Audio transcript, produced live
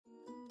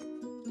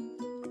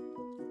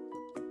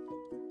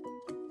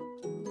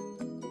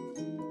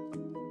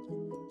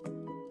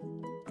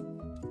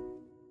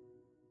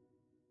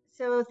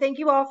So thank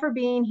you all for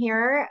being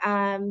here.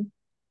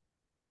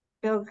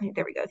 Bill,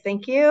 there we go.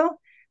 Thank you.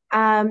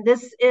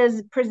 This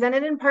is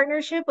presented in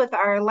partnership with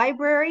our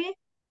library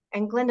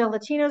and Glendale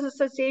Latinos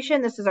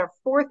Association. This is our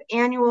 4th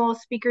annual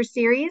speaker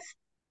series.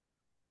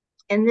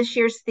 And this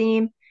year's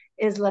theme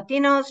is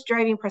Latinos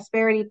Driving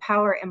Prosperity,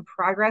 Power, and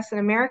Progress in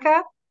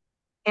America.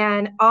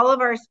 And all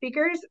of our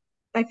speakers,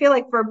 I feel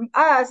like for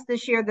us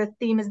this year, the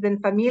theme has been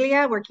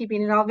familia. We're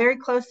keeping it all very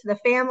close to the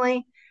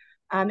family,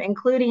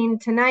 including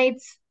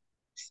tonight's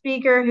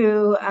speaker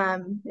who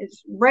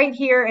is right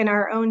here in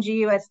our own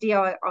GUSD.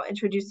 I'll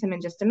introduce him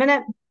in just a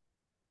minute.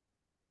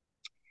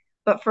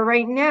 But for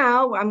right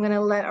now, I'm going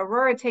to let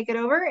Aurora take it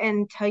over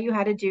and tell you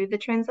how to do the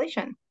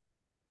translation.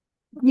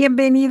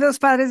 Bienvenidos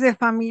padres de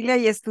familia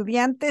y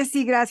estudiantes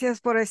y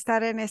gracias por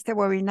estar en este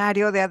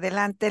webinario de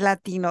Adelante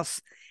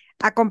Latinos.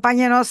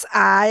 Acompáñenos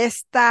a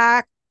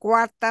esta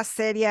 4ª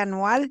serie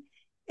anual.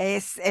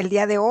 Es el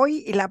día de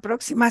hoy y la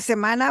próxima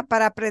semana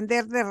para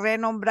aprender de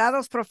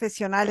renombrados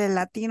profesionales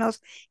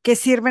latinos que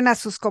sirven a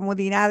sus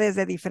comunidades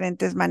de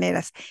diferentes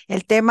maneras.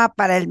 El tema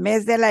para el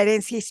mes de la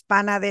herencia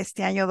hispana de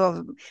este año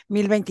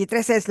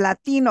 2023 es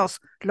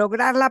Latinos,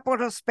 lograr la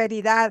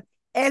prosperidad,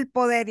 el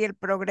poder y el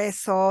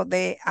progreso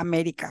de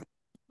América.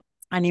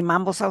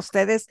 Animamos a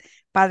ustedes,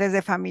 padres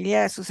de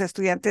familia, a sus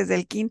estudiantes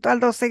del 5º al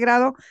 12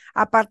 grado,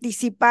 a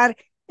participar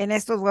en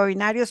estos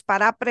webinarios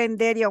para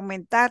aprender y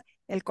aumentar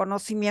el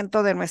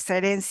conocimiento de nuestra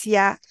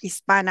herencia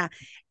hispana.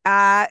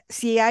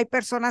 Si hay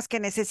personas que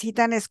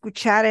necesitan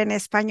escuchar en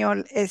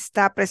español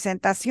esta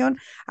presentación,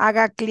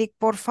 haga clic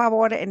por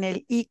favor en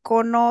el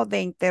icono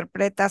de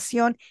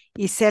interpretación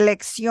y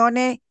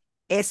seleccione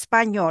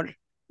español.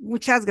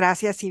 Muchas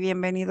gracias y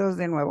bienvenidos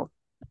de nuevo.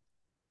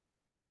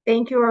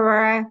 Thank you,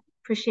 Aurora.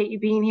 Appreciate you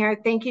being here.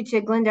 Thank you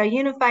to Glendale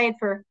Unified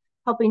for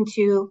helping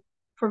to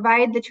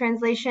provide the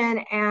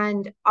translation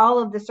and all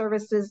of the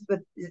services with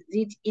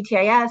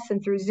ETIS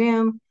and through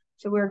Zoom.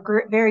 So we're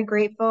very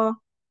grateful.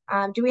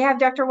 Do we have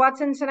Dr.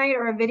 Watson tonight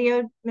or a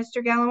video,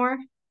 Mr. Gallimore?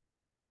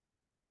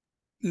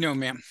 No,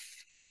 ma'am.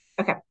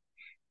 Okay.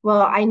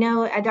 Well, I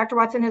know Dr.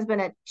 Watson has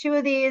been at 2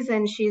 of these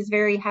and she's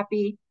very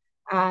happy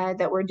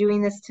that we're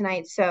doing this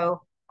tonight.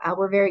 So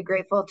we're very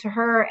grateful to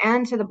her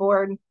and to the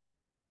board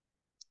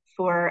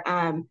for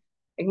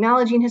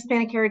acknowledging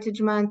Hispanic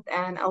Heritage Month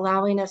and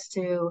allowing us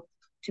to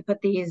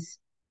put these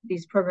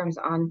programs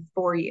on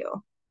for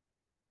you.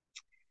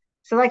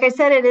 So like I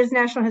said, it is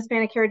National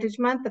Hispanic Heritage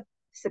Month,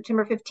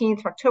 September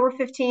 15th to October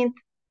 15th,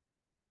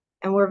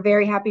 and we're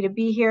very happy to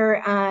be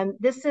here.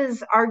 This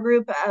is our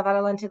group of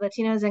Adelante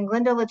Latinos and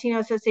Glendale Latino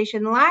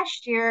Association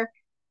last year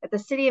at the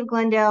City of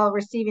Glendale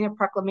receiving a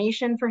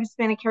proclamation for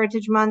Hispanic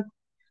Heritage Month,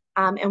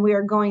 and we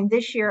are going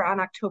this year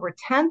on October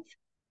 10th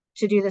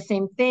to do the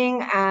same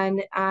thing,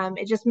 and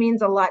it just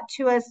means a lot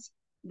to us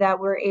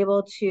that we're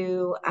able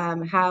to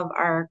have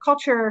our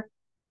culture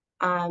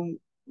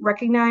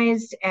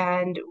recognized,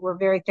 and we're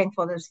very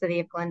thankful to the City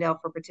of Glendale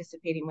for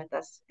participating with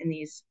us in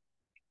these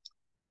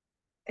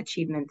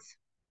achievements.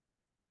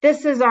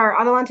 This is our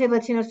Adelante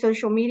Latino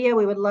social media.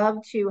 We would love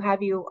to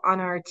have you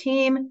on our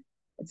team.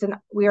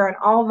 We are an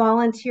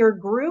all-volunteer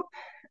group.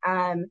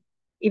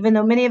 Even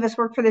though many of us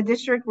work for the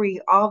district,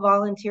 we all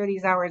volunteer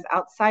these hours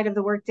outside of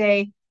the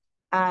workday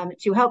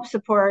to help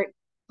support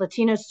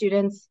Latino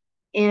students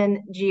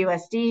in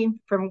GUSD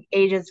from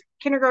ages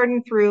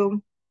kindergarten through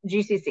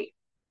GCC.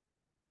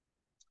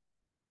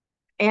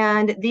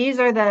 And these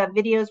are the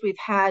videos we've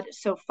had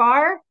so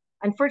far.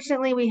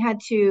 Unfortunately, we had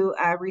to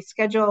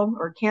reschedule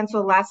or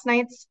cancel last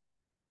night's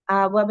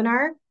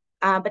webinar.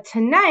 But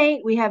tonight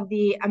we have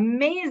the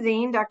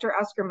amazing Dr.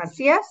 Oscar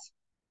Macias,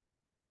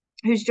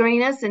 who's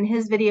joining us, and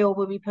his video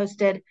will be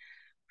posted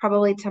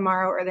probably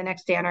tomorrow or the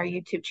next day on our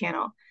YouTube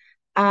channel.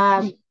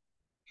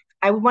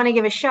 I want to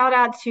give a shout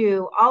out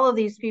to all of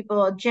these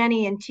people,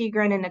 Jenny and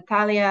Tigran and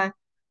Natalia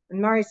and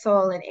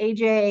Marisol and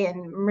AJ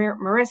and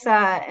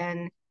Marissa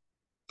and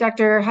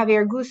Dr.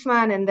 Javier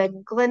Guzman and the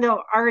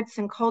Glendale Arts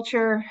and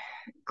Culture,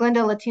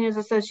 Glendale Latinos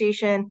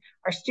Association,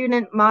 our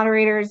student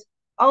moderators,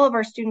 all of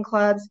our student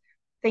clubs.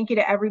 Thank you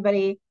to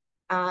everybody,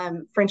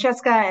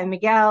 Francesca and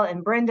Miguel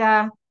and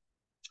Brenda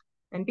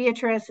and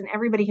Beatrice and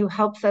everybody who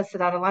helps us at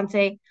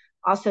Adelante.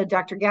 Also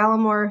Dr.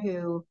 Gallimore,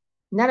 who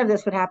none of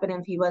this would happen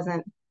if he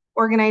wasn't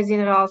organizing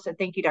it all. So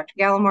thank you, Dr.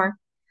 Gallimore.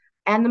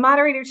 And the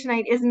moderator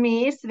tonight is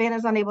me.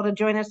 Savannah's unable to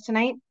join us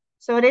tonight.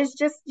 So it is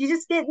you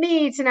just get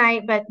me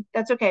tonight, but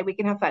that's okay. We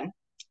can have fun.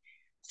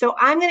 So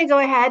I'm going to go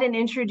ahead and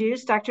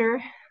introduce Dr.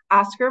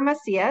 Oscar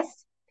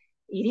Macias,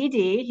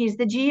 EDD. He's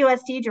the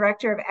GUSD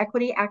Director of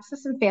Equity,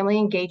 Access, and Family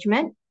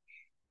Engagement.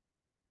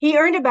 He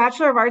earned a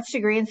Bachelor of Arts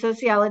degree in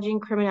Sociology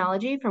and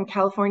Criminology from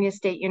California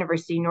State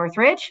University,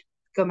 Northridge.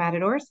 Go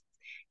Matadors.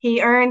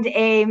 He earned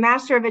a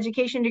Master of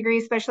Education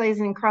degree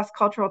specializing in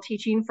cross-cultural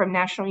teaching from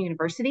National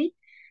University.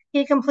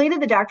 He completed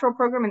the doctoral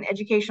program in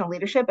educational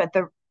leadership at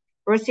the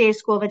Rossier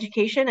School of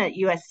Education at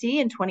USC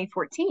in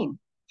 2014.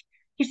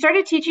 He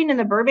started teaching in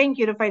the Burbank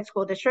Unified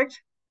School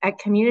District at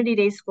Community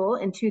Day School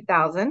in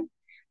 2000.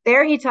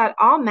 There he taught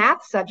all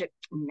math subjects,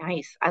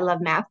 nice, I love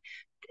math,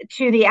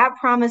 to the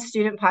at-promise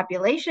student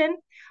population.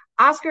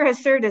 Oscar has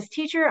served as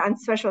teacher on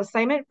special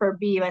assignment for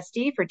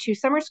BUSD for 2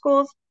 summer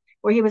schools,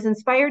 where he was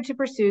inspired to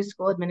pursue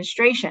school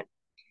administration.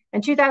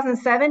 In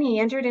 2007, he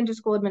entered into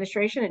school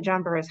administration at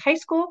John Burroughs High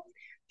School.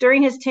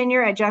 During his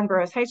tenure at John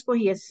Burroughs High School,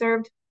 he has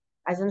served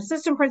as an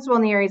assistant principal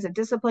in the areas of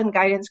discipline,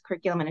 guidance,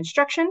 curriculum, and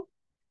instruction.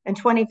 In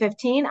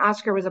 2015,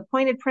 Oscar was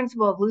appointed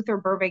principal of Luther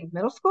Burbank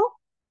Middle School.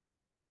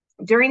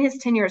 During his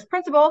tenure as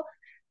principal,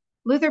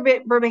 Luther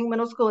Burbank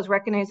Middle School was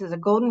recognized as a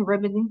gold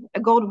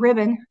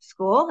ribbon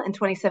school in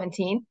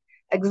 2017,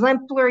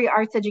 exemplary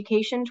arts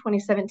education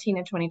 2017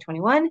 and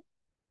 2021,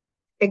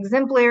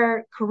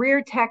 exemplary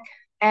career tech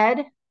ed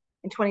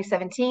in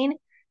 2017,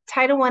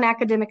 Title I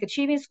academic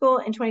achieving school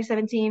in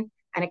 2017,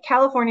 and a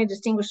California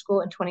distinguished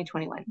school in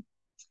 2021.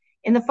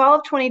 In the fall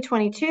of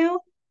 2022,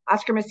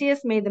 Oscar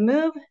Macias made the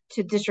move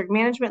to district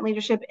management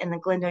leadership in the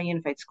Glendale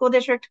Unified School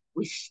District.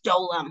 We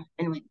stole him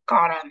and we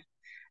got him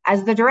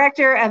as the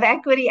Director of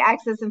Equity,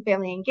 Access, and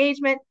Family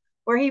Engagement,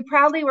 where he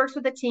proudly works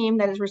with a team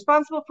that is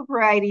responsible for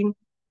providing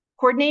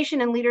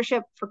coordination and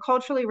leadership for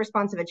culturally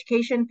responsive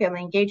education,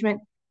 family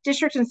engagement,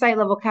 district and site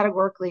level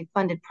categorically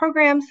funded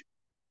programs,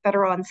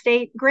 federal and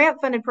state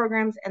grant-funded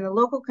programs, and the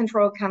local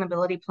control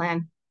accountability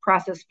plan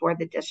process for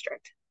the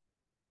district.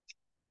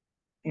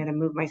 I'm going to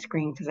move my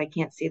screen because I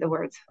can't see the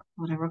words.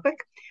 Hold on real quick.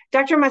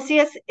 Dr.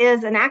 Macias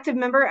is an active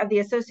member of the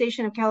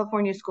Association of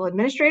California School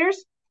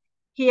Administrators.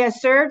 He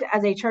has served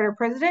as a charter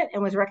president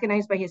and was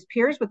recognized by his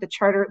peers with the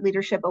Charter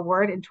Leadership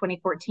Award in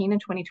 2014 and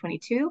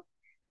 2022.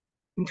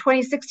 In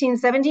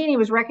 2016-17, he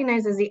was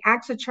recognized as the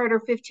AXA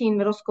Charter 15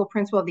 Middle School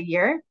Principal of the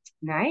Year.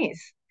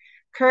 Nice.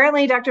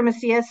 Currently, Dr.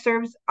 Macias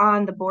serves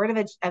on the board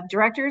of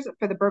directors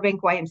for the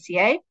Burbank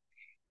YMCA.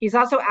 He's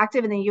also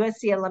active in the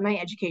USC Alumni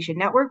Education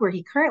Network, where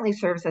he currently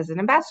serves as an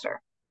ambassador.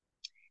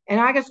 In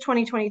August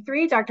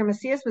 2023, Dr.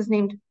 Macias was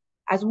named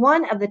as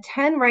one of the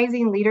 10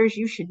 rising leaders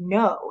you should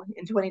know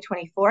in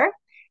 2024,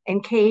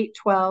 and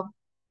K-12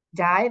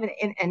 Dive,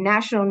 a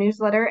national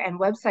newsletter and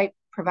website,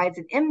 provides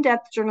an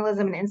in-depth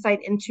journalism and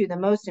insight into the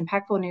most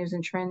impactful news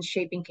and trends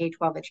shaping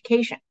K-12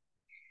 education.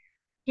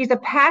 He's a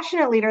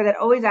passionate leader that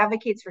always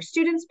advocates for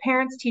students,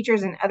 parents,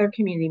 teachers, and other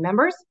community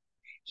members.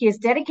 He is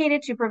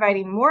dedicated to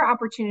providing more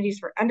opportunities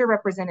for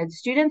underrepresented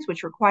students,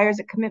 which requires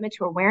a commitment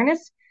to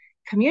awareness,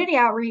 community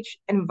outreach,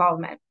 and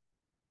involvement,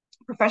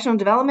 professional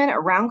development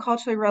around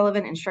culturally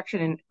relevant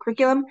instruction and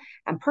curriculum,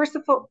 and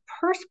purposeful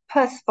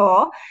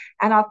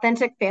and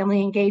authentic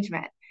family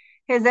engagement.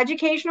 His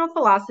educational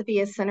philosophy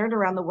is centered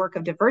around the work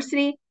of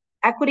diversity,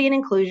 equity, and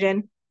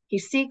inclusion. He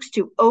seeks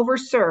to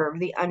overserve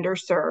the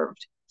underserved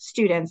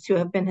students who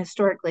have been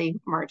historically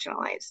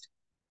marginalized.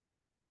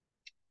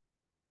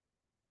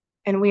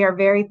 And we are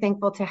very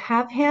thankful to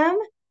have him.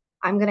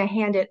 I'm going to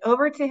hand it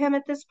over to him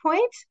at this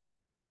point.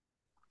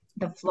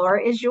 The floor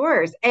is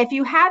yours. If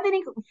you have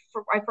any,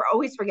 I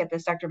always forget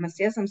this, Dr.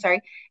 Macias, I'm sorry.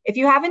 If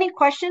you have any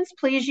questions,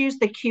 please use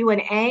the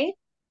Q&A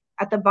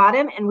at the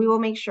bottom, and we will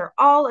make sure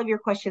all of your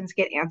questions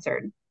get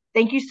answered.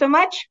 Thank you so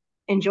much.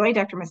 Enjoy,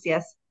 Dr.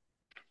 Macias.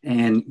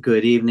 And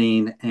good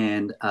evening,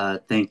 and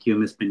thank you,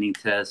 Ms.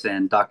 Benitez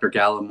and Dr.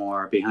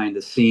 Gallimore behind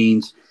the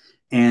scenes,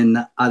 and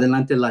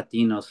Adelante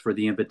Latinos for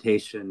the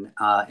invitation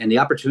and the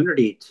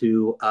opportunity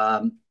to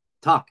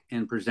talk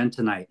and present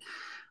tonight.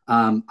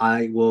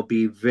 I will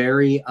be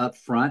very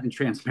upfront and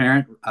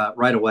transparent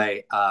right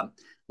away.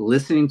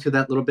 Listening to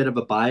that little bit of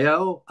a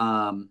bio,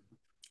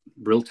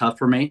 real tough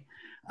for me.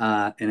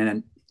 And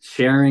then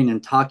sharing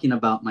and talking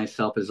about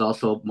myself is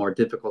also more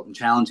difficult and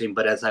challenging.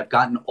 But as I've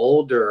gotten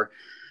older,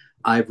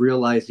 I've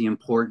realized the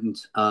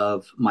importance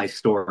of my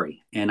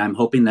story. And I'm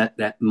hoping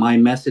that my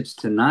message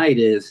tonight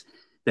is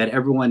that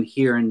everyone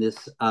here in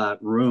this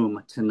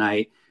room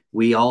tonight,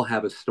 we all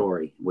have a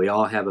story. We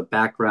all have a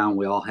background.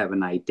 We all have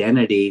an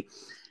identity.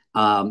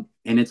 And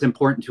it's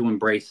important to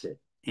embrace it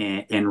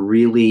and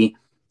really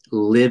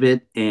live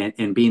it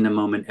and be in the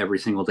moment every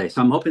single day.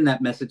 So I'm hoping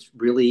that message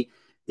really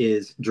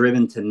is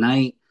driven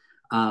tonight.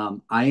 I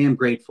am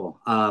grateful.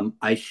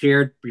 I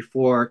shared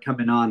before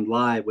coming on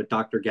live with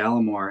Dr.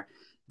 Gallimore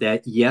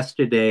that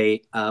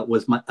yesterday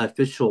was my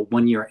official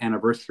 1-year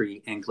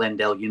anniversary in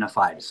Glendale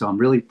Unified. So I'm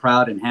really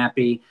proud and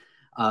happy.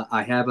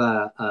 I have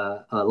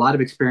a lot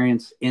of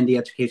experience in the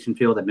education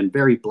field. I've been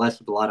very blessed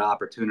with a lot of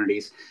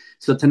opportunities.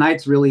 So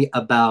tonight's really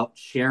about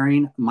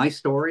sharing my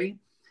story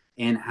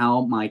and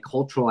how my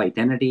cultural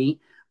identity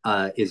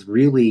is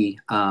really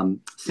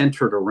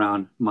centered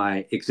around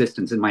my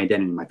existence and my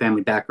identity, my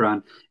family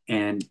background,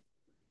 and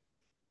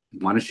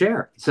want to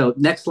share. So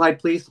next slide,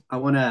 please. I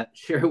want to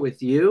share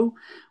with you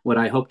what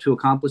I hope to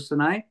accomplish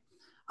tonight.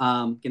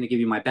 I'm going to give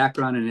you my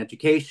background in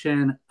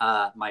education,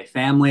 my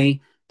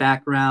family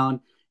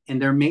background,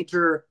 and there are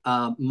major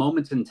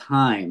moments in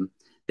time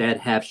that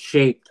have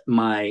shaped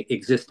my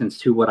existence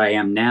to what I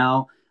am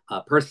now,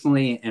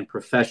 personally and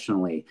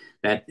professionally.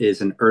 That is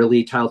an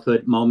early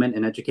childhood moment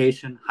in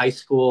education, high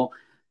school,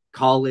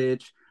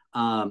 college.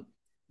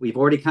 We've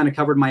already kind of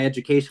covered my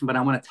education, but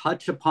I want to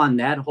touch upon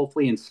that,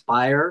 hopefully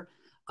inspire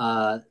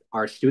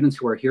our students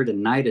who are here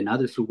tonight and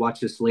others who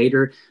watch this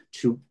later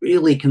to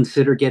really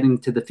consider getting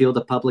to the field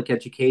of public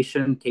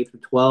education, K through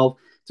 12.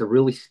 It's a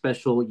really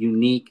special,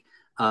 unique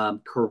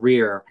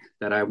career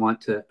that I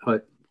want to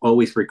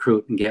always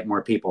recruit and get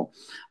more people.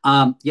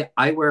 Yeah,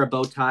 I wear a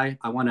bow tie.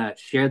 I want to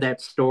share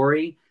that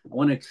story. I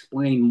want to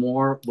explain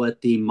more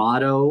what the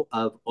motto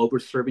of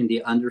overserving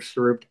the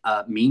underserved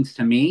means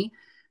to me.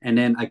 And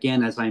then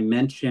again, as I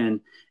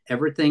mentioned,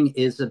 everything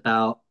is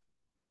about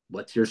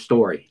what's your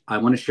story. I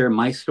want to share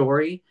my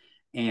story,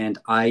 and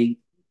I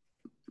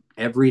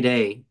every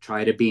day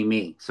try to be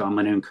me. So I'm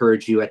going to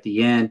encourage you at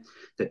the end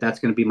that's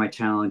going to be my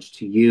challenge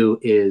to you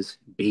is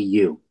be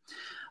you.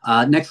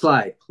 Next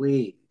slide,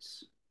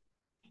 please.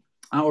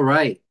 All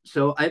right.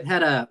 So I've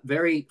had a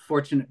very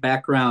fortunate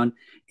background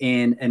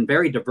and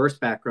very diverse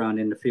background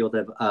in the field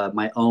of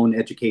my own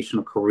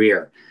educational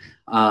career.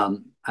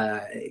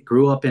 I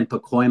grew up in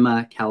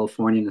Pacoima,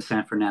 California, in the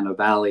San Fernando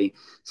Valley.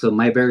 So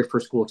my very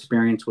first school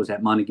experience was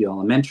at Montague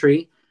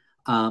Elementary.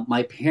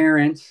 My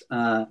parents,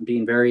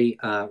 being very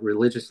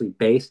religiously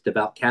based,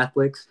 devout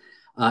Catholics,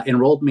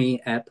 enrolled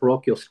me at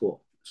parochial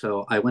school.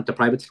 So I went the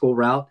private school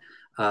route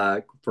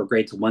for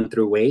grades 1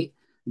 through 8,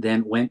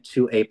 then went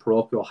to a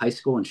parochial high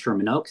school in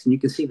Sherman Oaks. And you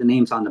can see the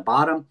names on the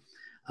bottom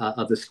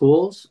of the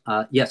schools.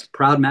 Yes,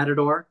 Proud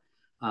Matador,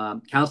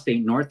 Cal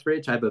State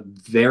Northridge. I have a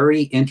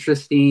very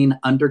interesting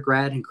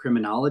undergrad in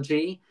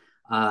criminology.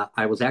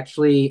 I was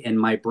actually in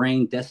my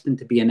brain destined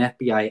to be an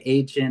FBI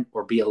agent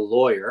or be a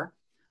lawyer,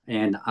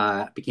 and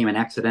became an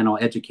accidental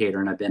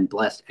educator, and I've been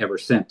blessed ever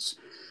since.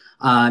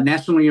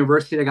 National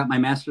University, I got my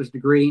master's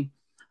degree.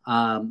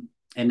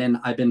 And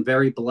then I've been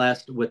very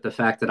blessed with the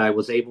fact that I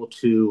was able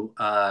to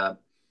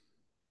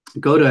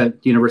go to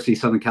University of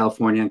Southern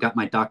California and got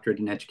my doctorate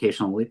in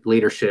educational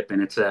leadership.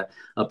 And it's a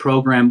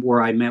program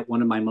where I met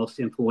one of my most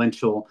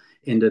influential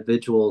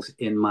individuals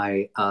in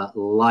my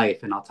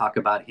life. And I'll talk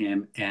about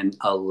him in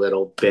a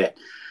little bit.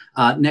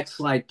 Next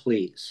slide,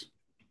 please.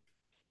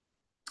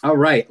 All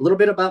right, a little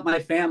bit about my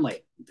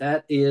family.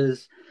 That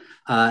is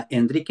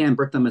Enrique and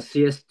Berta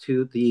Macias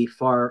to the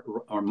far,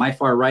 or my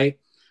far right.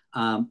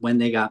 When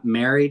they got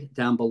married,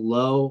 down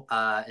below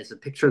is a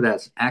picture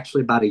that's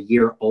actually about a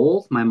year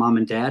old. My mom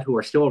and dad, who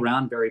are still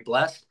around, very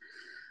blessed.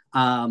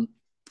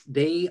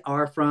 They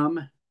are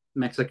from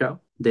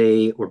Mexico.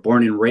 They were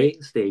born and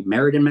raised. They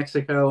married in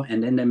Mexico,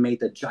 and then they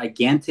made the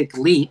gigantic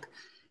leap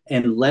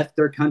and left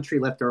their country,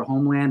 left their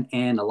homeland,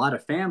 and a lot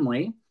of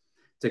family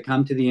to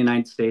come to the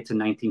United States in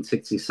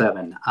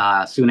 1967.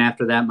 Soon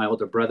after that, my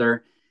older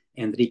brother,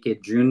 Enrique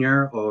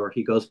Jr., or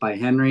he goes by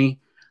Henry,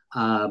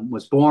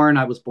 was born.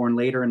 I was born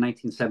later in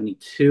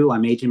 1972.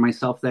 I'm aging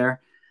myself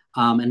there.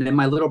 And then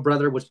my little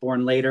brother was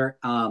born later.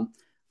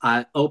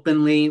 I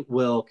openly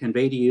will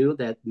convey to you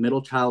that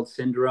middle child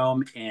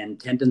syndrome and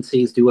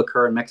tendencies do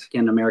occur in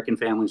Mexican American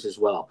families as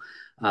well.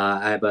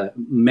 I have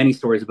many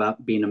stories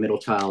about being a middle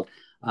child,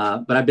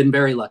 but I've been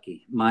very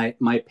lucky.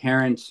 My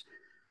parents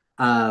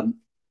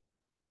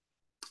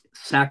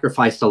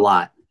sacrificed a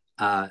lot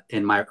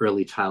in my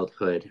early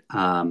childhood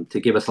to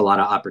give us a lot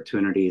of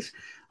opportunities.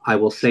 I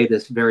will say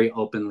this very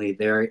openly.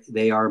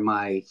 They are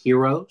my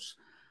heroes.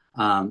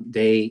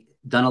 They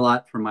done a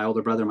lot for my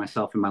older brother,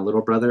 myself, and my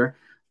little brother.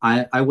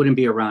 I wouldn't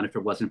be around if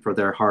it wasn't for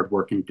their hard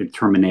work and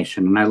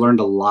determination. And I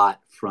learned a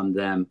lot from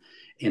them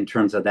in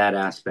terms of that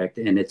aspect.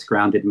 And it's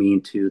grounded me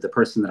into the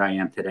person that I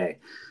am today.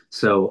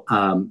 So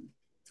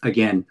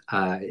again,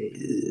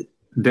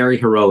 very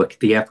heroic,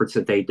 the efforts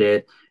that they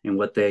did and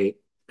what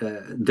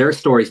their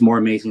story is more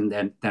amazing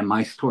than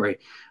my story.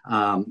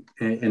 And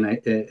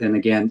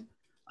again,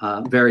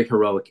 very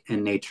heroic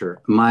in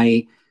nature.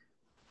 My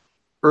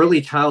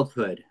early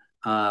childhood,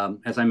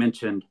 as I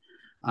mentioned,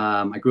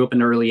 I grew up in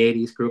the early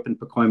 80s, grew up in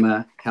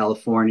Pacoima,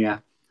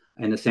 California,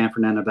 in the San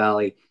Fernando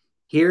Valley.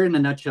 Here in a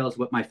nutshell is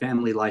what my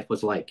family life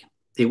was like.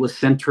 It was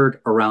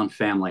centered around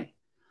family.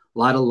 A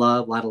lot of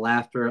love, a lot of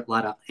laughter, a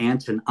lot of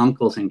aunts and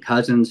uncles and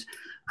cousins.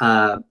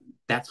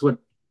 That's what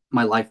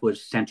my life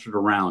was centered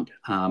around.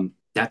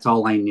 That's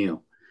all I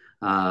knew.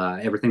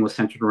 Everything was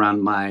centered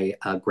around my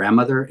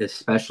grandmother,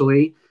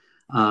 especially.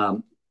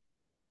 I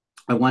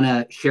want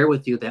to share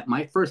with you that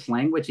my first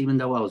language, even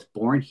though I was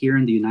born here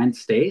in the United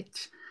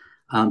States,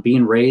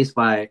 being raised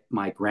by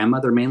my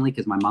grandmother mainly,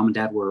 because my mom and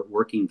dad were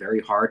working very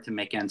hard to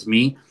make ends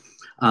meet,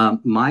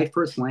 my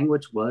first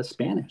language was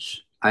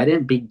Spanish. I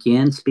didn't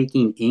begin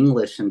speaking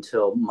English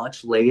until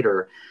much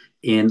later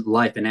in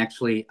life. And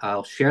actually,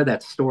 I'll share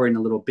that story in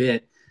a little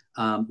bit.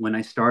 When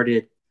I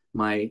started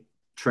my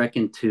trek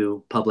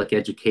into public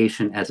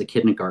education as a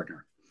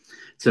kindergartner.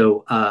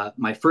 So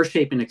my first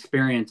shaping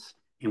experience,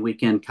 and we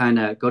can kind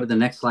of go to the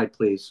next slide,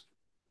 please,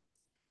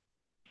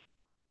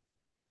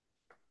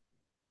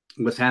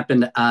 was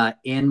happened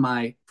in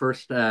my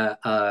first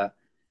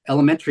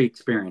elementary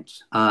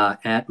experience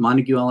at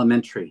Montague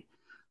Elementary,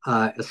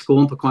 a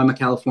school in Pacoima,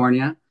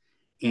 California.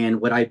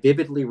 And what I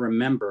vividly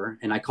remember,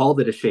 and I called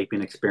it a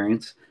shaping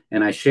experience,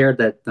 and I shared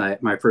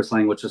that my first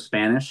language was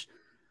Spanish.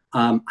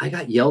 I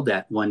got yelled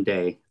at one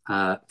day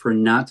for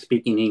not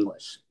speaking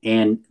English.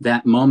 And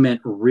that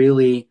moment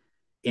really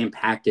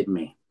impacted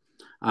me.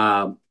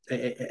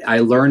 I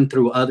learned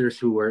through others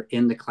who were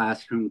in the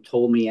classroom,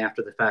 told me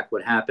after the fact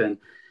what happened.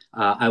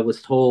 I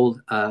was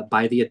told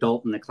by the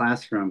adult in the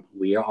classroom,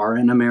 we are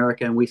in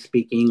America and we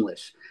speak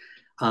English.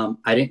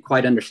 I didn't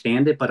quite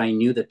understand it, but I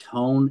knew the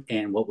tone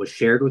and what was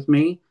shared with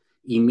me.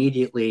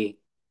 Immediately,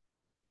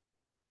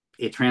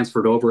 it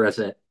transferred over as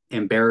an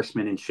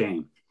embarrassment and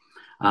shame.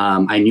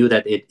 I knew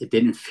that it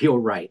didn't feel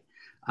right.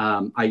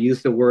 I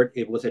used the word,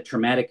 it was a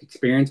traumatic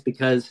experience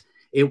because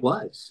it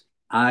was.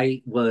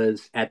 I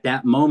was at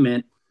that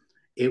moment,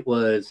 it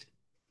was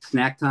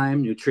snack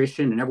time,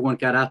 nutrition, and everyone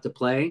got out to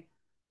play,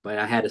 but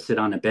I had to sit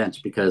on a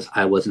bench because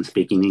I wasn't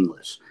speaking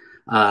English.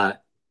 Uh,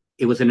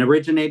 it was an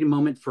originating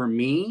moment for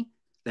me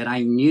that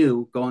I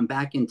knew going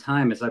back in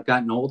time as I've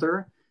gotten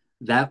older,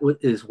 that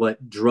is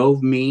what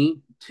drove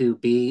me to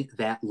be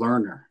that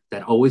learner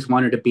that always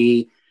wanted to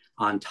be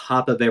on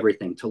top of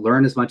everything, to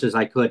learn as much as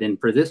I could. And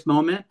for this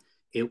moment,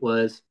 it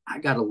was, I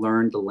got to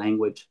learn the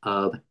language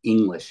of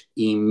English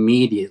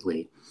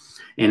immediately.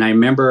 And I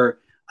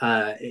remember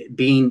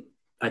being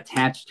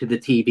attached to the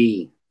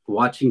TV,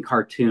 watching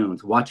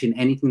cartoons, watching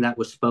anything that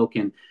was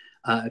spoken,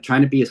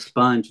 trying to be a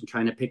sponge and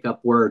trying to pick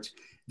up words.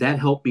 That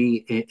helped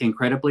me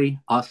incredibly.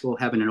 Also,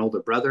 having an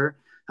older brother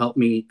helped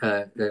me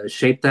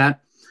shape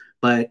that.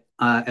 But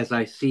as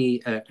I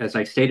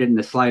stated in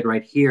the slide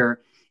right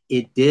here,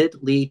 it did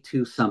lead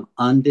to some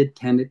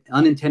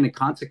unintended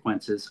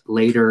consequences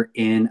later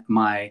in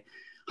my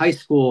high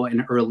school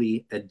and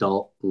early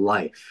adult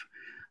life.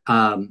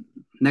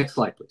 Next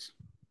slide, please.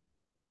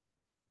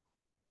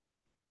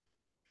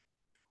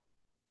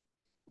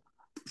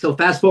 So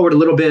fast forward a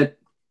little bit,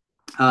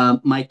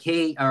 my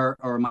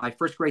my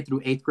first grade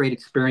through eighth grade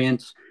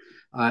experience,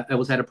 I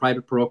was at a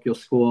private parochial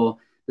school.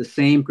 The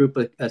same group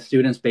of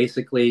students,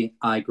 basically,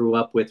 I grew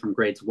up with from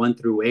grades 1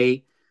 through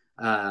 8.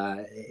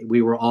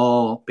 We were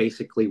all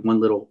basically one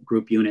little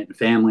group unit and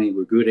family.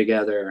 We grew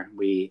together.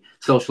 We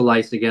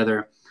socialized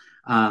together.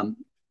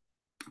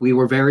 We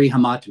were very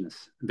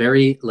homogenous,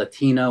 very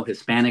Latino,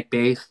 Hispanic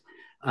based,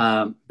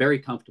 very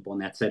comfortable in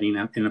that setting.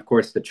 And of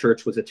course, the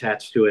church was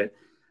attached to it.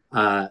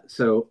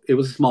 So it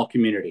was a small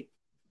community.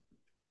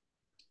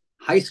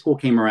 High school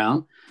came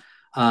around.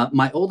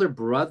 My older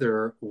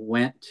brother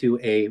went to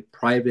a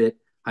private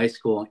high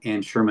school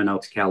in Sherman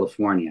Oaks,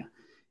 California.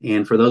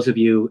 And for those of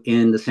you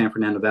in the San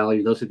Fernando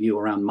Valley, those of you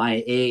around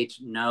my age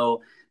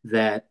know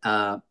that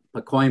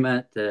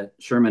Pacoima to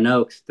Sherman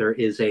Oaks, there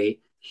is a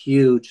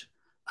huge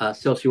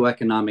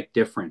socioeconomic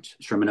difference.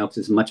 Sherman Oaks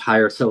is much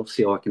higher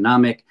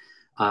socioeconomic.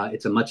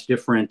 It's a much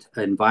different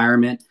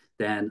environment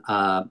than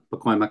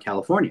Pacoima,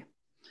 California.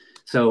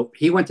 So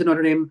he went to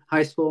Notre Dame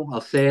High School. I'll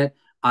say it.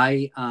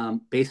 I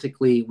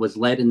basically was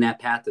led in that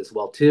path as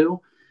well too.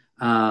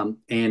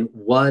 And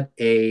what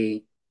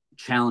a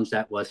challenge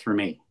that was for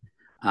me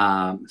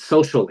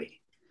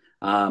socially.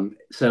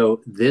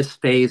 So this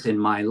phase in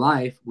my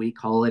life, we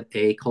call it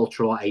a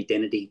cultural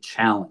identity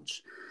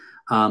challenge.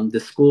 The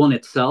school in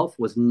itself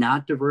was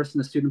not diverse in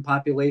the student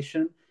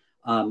population.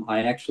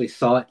 I actually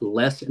saw it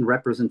less in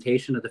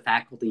representation of the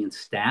faculty and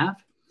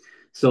staff.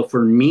 So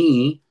for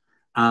me,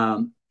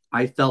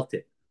 I felt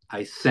it.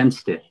 I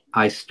sensed it.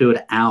 I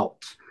stood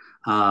out.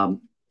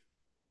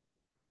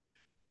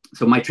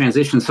 So my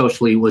transition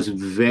socially was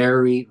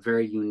very,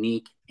 very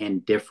unique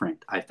and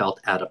different. I felt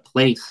out of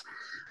place.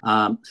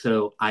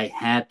 So I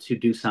had to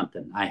do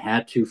something. I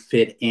had to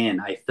fit in.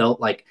 I felt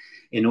like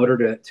in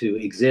order to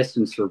exist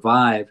and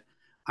survive,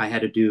 I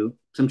had to do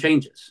some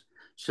changes.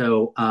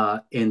 So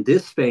in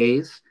this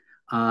phase,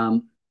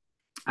 I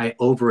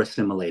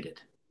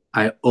over-assimilated.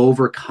 I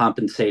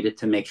overcompensated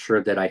to make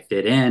sure that I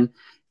fit in.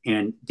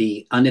 And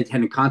the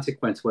unintended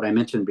consequence, what I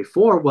mentioned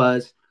before,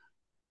 was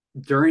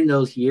during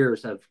those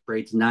years of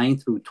grades 9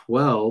 through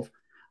 12,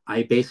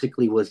 I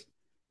basically was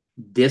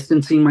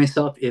distancing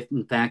myself, if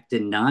in fact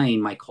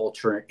denying my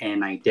culture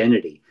and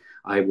identity.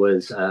 I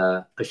was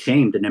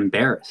ashamed and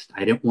embarrassed.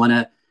 I didn't want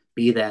to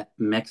be that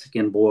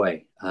Mexican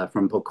boy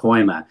from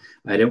Pacoima.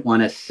 I didn't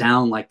want to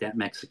sound like that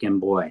Mexican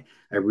boy.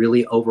 I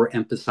really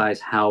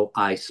overemphasized how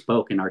I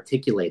spoke and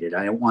articulated.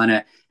 I didn't want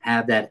to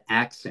have that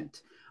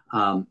accent.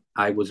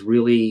 I was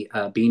really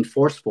being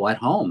forceful at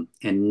home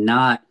and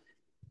not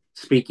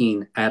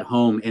speaking at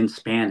home in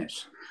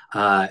Spanish.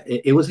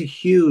 It was a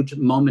huge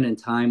moment in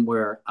time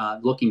where,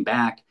 looking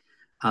back,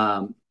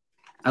 I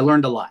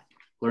learned a lot.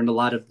 Learned a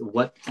lot of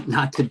what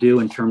not to do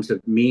in terms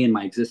of me and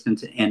my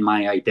existence and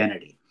my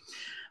identity.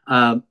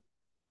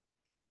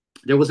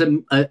 There was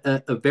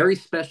a very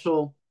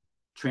special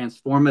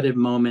transformative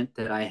moment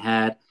that I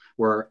had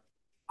where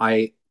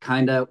I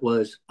kind of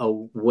was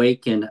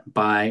awakened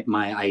by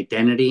my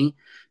identity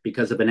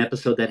because of an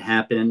episode that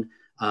happened.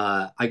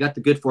 I got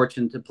the good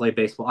fortune to play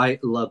baseball. I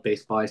love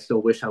baseball. I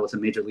still wish I was a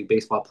Major League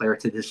Baseball player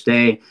to this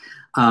day.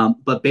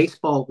 But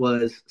baseball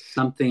was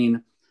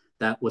something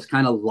that was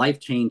kind of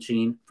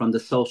life-changing from the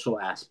social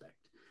aspect.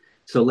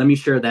 So let me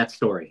share that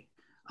story.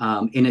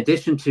 In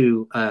addition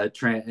to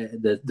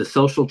the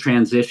social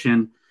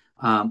transition,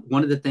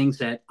 one of the things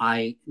that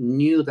I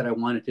knew that I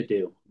wanted to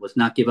do was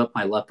not give up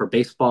my love for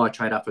baseball. I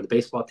tried out for the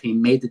baseball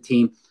team, made the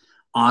team.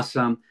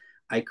 Awesome.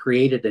 I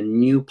created a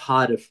new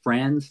pod of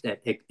friends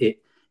that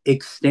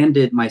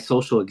extended my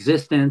social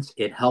existence.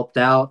 It helped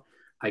out.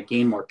 I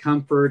gained more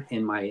comfort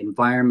in my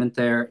environment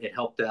there. It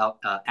helped out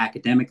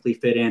academically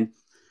fit in.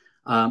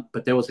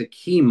 But there was a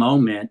key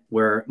moment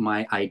where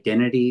my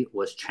identity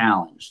was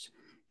challenged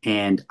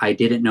and I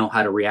didn't know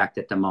how to react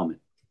at the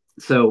moment.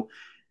 So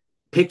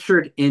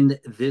pictured in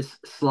this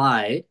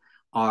slide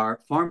are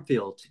farm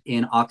fields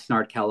in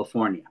Oxnard,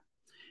 California.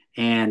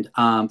 And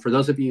for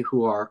those of you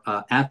who are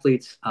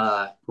athletes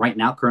right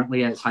now,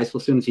 currently as high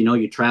school students, you know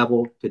you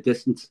travel to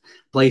distant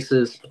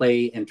places,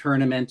 play in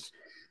tournaments.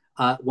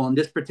 Well, in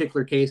this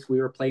particular case, we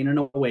were playing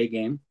an away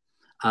game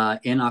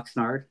in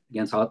Oxnard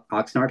against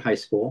Oxnard High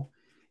School.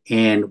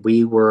 And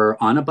we were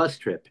on a bus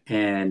trip.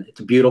 And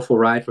it's a beautiful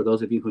ride for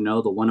those of you who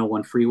know the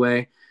 101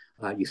 freeway.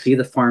 You see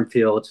the farm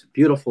fields,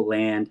 beautiful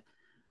land.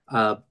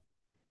 I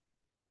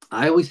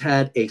always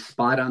had a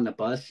spot on the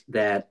bus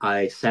that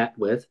I sat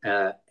with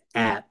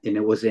and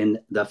it was in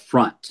the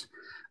front.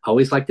 I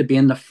always like to be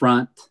in the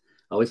front.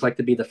 I always like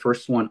to be the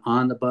first one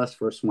on the bus,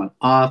 first one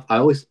off. I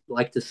always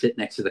like to sit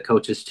next to the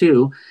coaches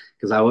too,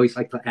 because I always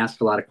like to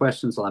ask a lot of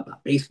questions, a lot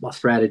about baseball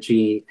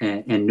strategy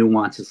and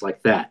nuances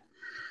like that.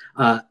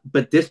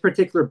 But this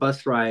particular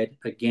bus ride,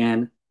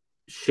 again,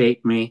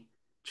 shaped me,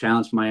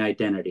 challenged my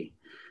identity.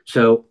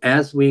 So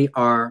as we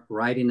are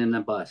riding in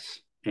the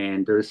bus,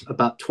 and there's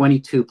about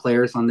 22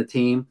 players on the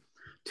team,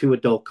 2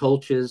 adult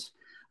coaches,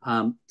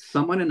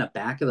 someone in the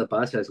back of the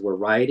bus, as we're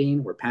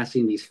riding, we're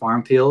passing these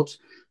farm fields,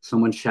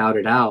 someone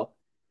shouted out,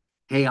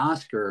 "Hey,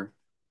 Oscar,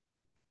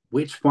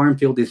 which farm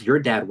field is your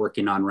dad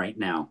working on right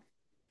now?"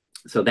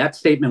 So that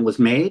statement was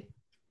made,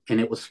 and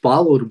it was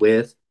followed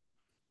with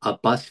a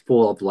bus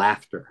full of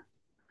laughter.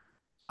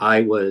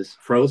 I was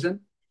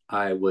frozen.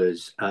 I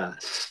was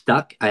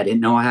stuck. I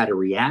didn't know how to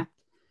react.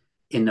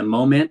 In the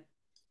moment,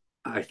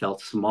 I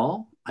felt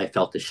small. I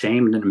felt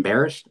ashamed and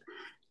embarrassed.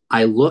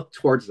 I looked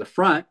towards the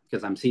front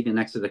because I'm seated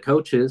next to the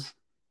coaches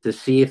to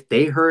see if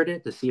they heard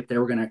it, to see if they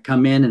were going to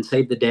come in and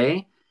save the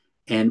day.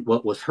 And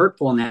what was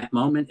hurtful in that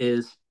moment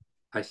is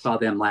I saw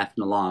them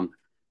laughing along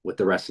with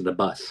the rest of the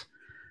bus.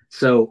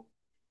 So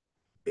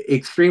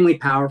extremely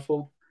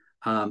powerful,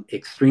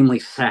 extremely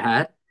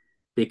sad,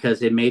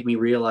 because it made me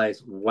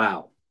realize,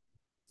 wow,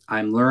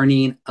 I'm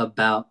learning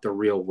about the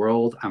real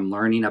world. I'm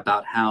learning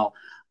about how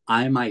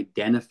I'm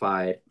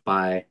identified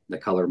by the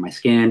color of my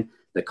skin,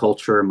 the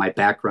culture, my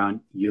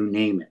background, you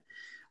name it.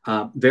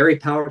 Very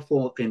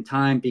powerful in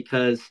time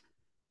because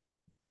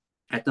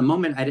at the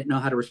moment, I didn't know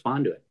how to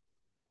respond to it.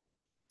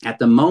 At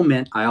the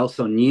moment, I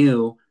also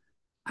knew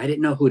I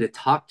didn't know who to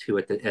talk to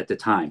at the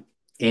time.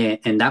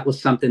 And that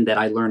was something that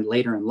I learned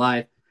later in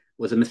life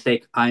was a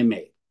mistake I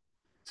made.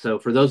 So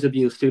for those of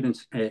you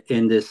students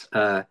in this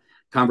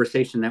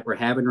conversation that we're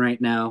having right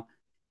now,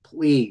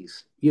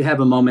 please, you have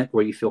a moment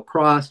where you feel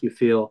cross, you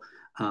feel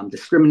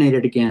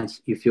discriminated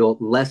against, you feel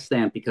less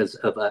than because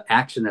of an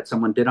action that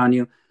someone did on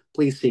you,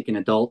 please seek an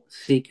adult,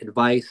 seek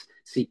advice,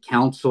 seek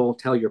counsel,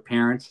 tell your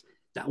parents.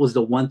 That was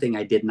the one thing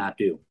I did not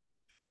do.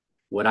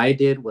 What I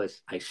did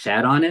was I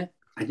sat on it.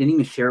 I didn't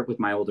even share it with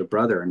my older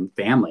brother and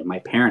family, my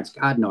parents.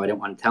 God, no, I didn't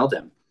want to tell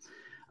them.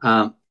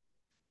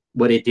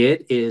 What it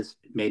did is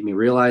it made me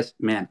realize,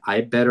 man,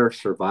 I better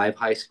survive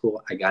high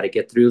school. I got to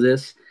get through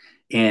this.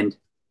 And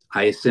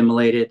I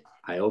assimilated,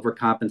 I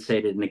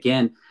overcompensated. And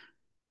again,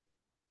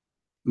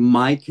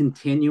 my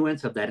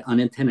continuance of that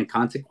unintended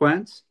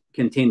consequence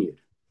continued.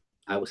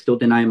 I was still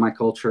denying my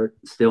culture,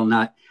 still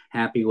not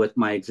happy with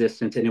my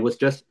existence. And it was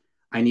just,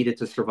 I needed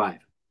to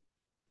survive.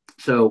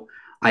 So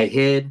I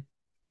hid,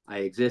 I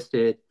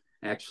existed,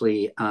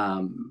 actually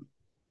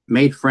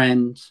made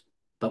friends.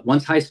 But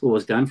once high school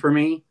was done for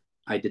me,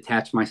 I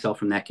detached myself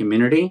from that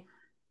community.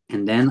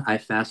 And then I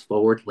fast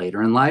forward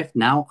later in life.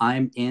 Now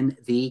I'm in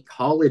the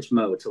college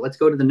mode. So let's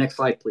go to the next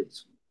slide,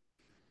 please.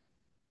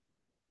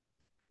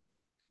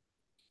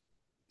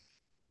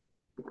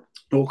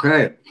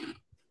 Okay.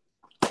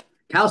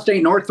 Cal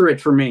State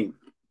Northridge for me.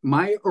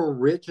 My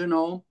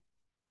original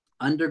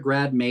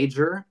undergrad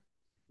major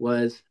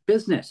was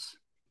business.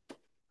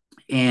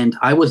 And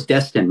I was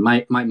destined.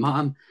 My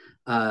mom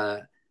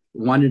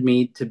wanted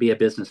me to be a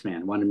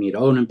businessman, wanted me to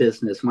own a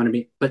business,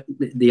 but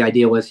the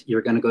idea was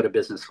you're going to go to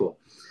business school.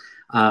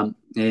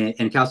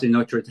 And Cal State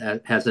Northridge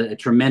has a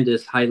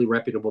tremendous, highly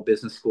reputable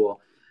business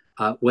school.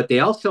 What they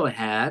also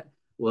had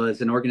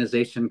was an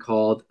organization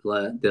called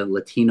the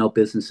Latino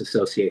Business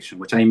Association,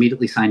 which I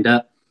immediately signed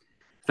up,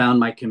 found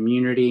my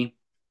community,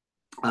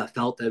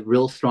 felt a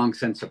real strong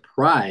sense of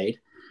pride.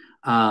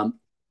 But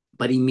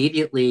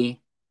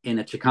immediately in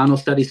a Chicano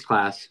studies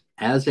class,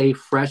 as a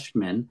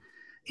freshman,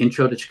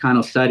 intro to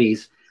Chicano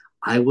studies,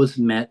 I was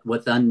met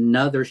with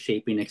another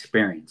shaping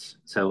experience.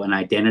 So an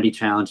identity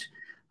challenge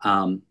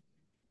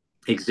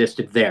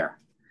existed there.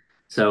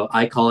 So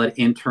I call it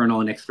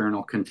internal and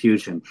external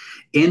confusion.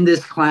 In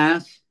this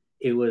class,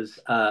 it was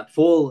a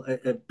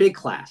big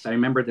class. I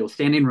remember there was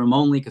standing room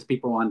only because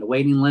people were on the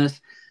waiting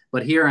list.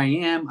 But here I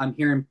am. I'm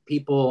hearing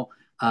people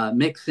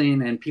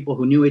mixing and people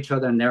who knew each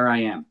other, and there I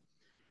am.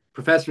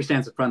 Professor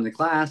stands in front of the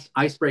class,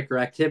 icebreaker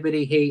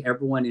activity. Hey,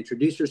 everyone,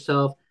 introduce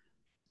yourself,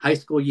 high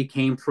school you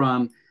came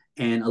from,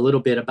 and a little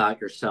bit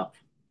about yourself.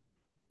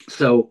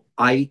 So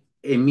I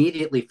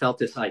immediately felt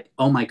this like,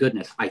 oh my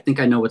goodness, I think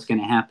I know what's going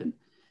to happen.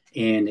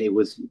 And it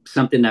was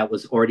something that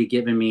was already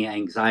giving me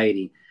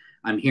anxiety.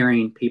 I'm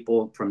hearing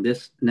people from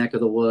this neck of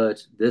the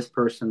woods, this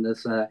person,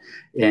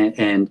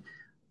 and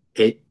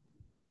it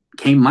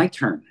came my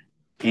turn.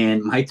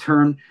 And my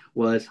turn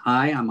was,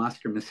 hi, I'm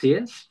Oscar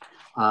Macias.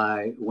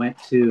 I went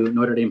to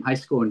Notre Dame High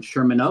School in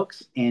Sherman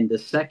Oaks. And the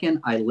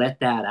second I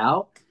let that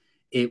out,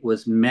 it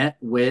was met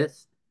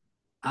with,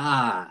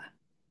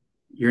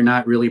 you're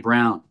not really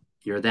brown.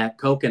 You're that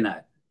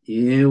coconut.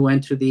 You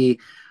went to the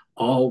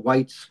all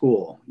white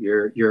school.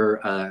 You're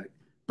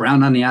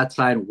brown on the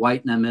outside,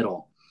 white in the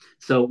middle.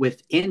 So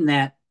within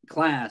that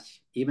class,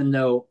 even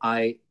though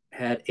I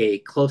had a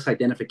close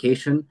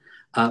identification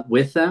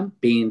with them,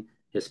 being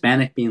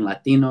Hispanic, being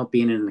Latino,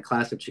 being in the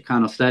class of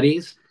Chicano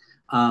studies,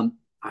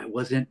 I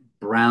wasn't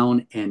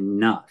brown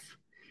enough.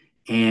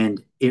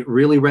 And it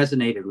really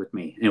resonated with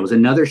me. And it was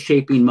another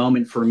shaping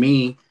moment for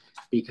me,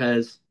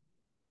 because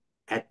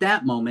at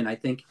that moment, I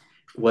think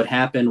what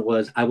happened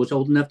was I was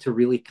old enough to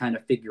really kind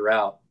of figure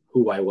out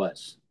who I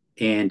was.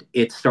 And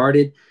it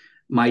started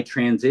my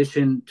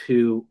transition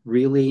to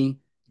really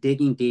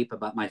digging deep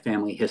about my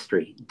family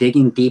history,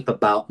 digging deep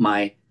about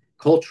my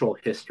cultural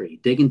history,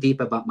 digging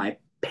deep about my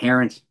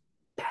parents'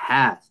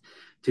 path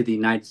to the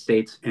United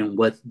States and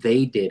what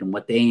they did and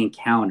what they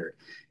encountered.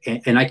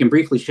 And I can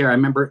briefly share, I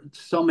remember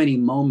so many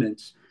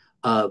moments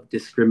of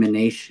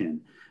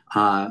discrimination.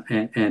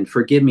 And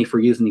forgive me for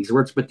using these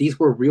words, but these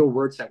were real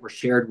words that were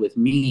shared with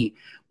me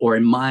or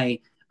in my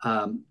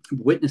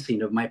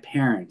witnessing of my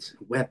parents.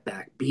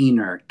 Wetback,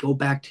 beaner, go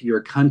back to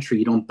your country.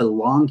 You don't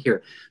belong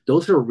here.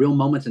 Those are real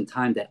moments in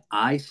time that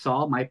I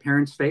saw my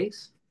parents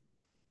face.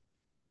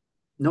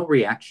 No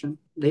reaction.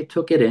 They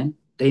took it in.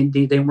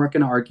 They weren't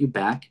going to argue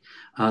back.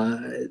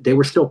 They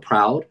were still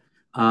proud.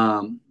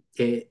 And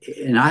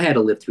I had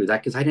to live through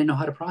that because I didn't know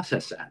how to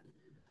process that.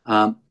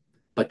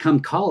 But come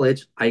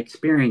college, I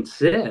experienced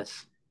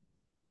this,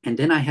 and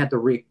then I had the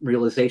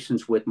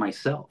realizations with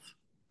myself,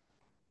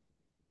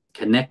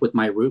 connect with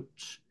my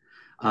roots,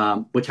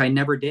 which I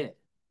never did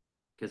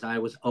because I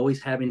was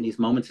always having these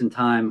moments in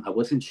time. I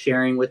wasn't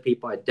sharing with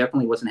people. I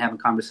definitely wasn't having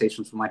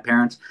conversations with my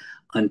parents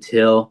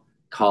until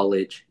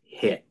college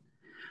hit.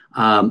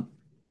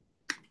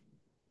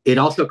 It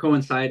also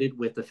coincided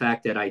with the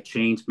fact that I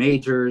changed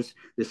majors.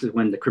 This is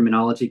when the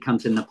criminology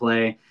comes into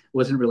play.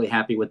 Wasn't really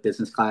happy with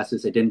business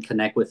classes. I didn't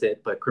connect with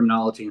it, but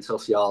criminology and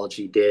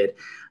sociology did.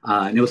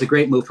 And it was a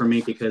great move for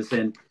me because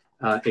then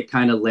it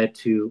kind of led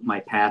to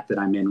my path that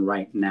I'm in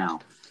right now.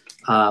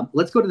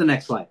 Let's go to the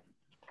next slide.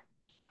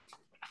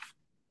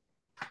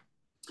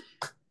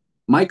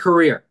 My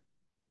career.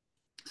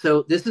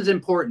 So this is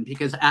important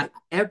because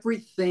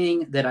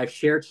everything that I've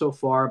shared so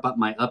far about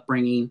my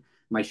upbringing,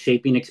 my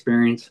shaping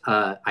experience,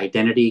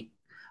 identity,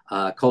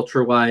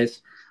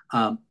 culture-wise,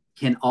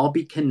 can all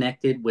be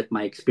connected with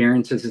my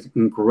experiences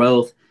and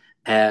growth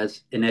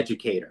as an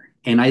educator.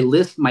 And I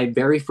list my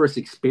very first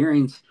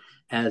experience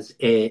as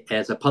a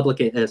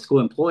public school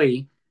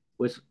employee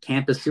was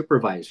campus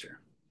supervisor.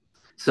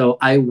 So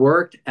I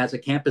worked as a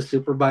campus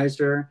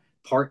supervisor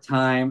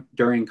part-time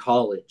during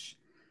college.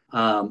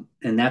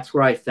 And that's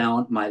where I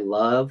found my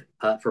love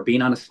for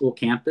being on a school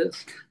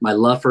campus, my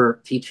love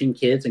for teaching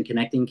kids and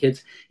connecting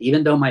kids.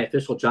 Even though my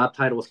official job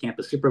title was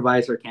campus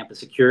supervisor, campus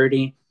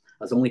security,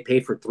 I was only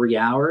paid for 3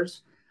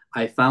 hours.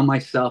 I found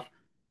myself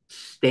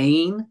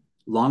staying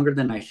longer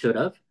than I should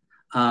have.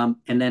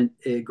 And then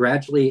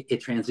gradually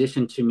it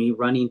transitioned to me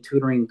running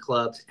tutoring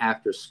clubs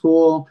after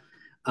school.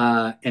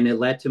 And it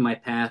led to my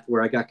path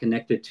where I got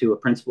connected to a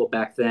principal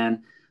back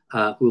then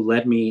who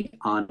led me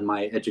on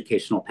my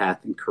educational path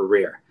and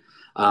career.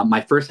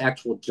 My first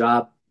actual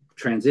job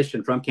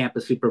transition from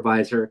campus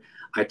supervisor,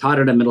 I taught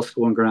at a middle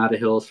school in Granada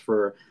Hills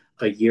for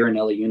a year in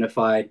LA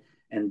Unified.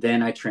 And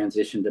then I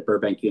transitioned to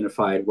Burbank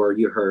Unified, where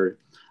you heard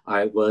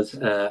I was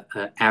an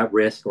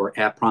at-risk or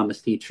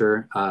at-promise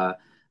teacher,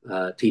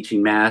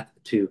 teaching math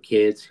to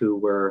kids who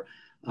were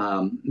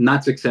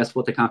not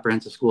successful at the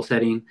comprehensive school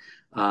setting.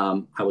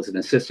 I was an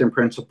assistant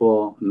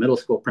principal, middle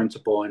school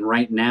principal, and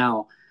right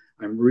now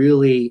I'm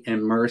really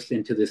immersed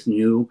into this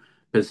new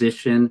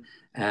position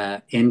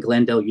in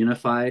Glendale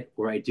Unified,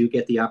 where I do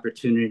get the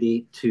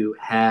opportunity to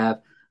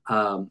have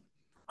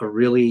a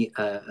really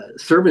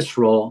service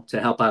role to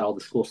help out all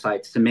the school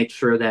sites to make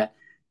sure that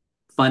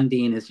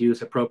funding is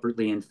used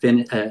appropriately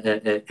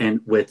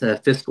and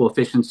with fiscal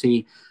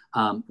efficiency,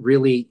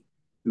 really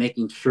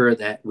making sure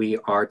that we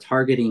are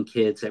targeting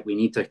kids that we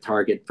need to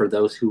target for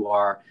those who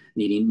are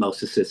needing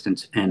most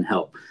assistance and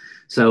help.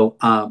 So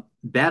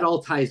that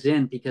all ties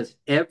in because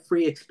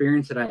every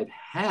experience that I've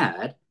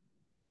had,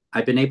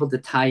 I've been able to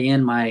tie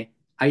in my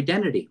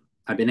identity.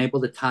 I've been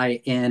able to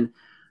tie in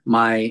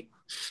my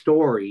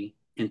story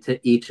into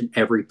each and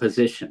every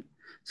position.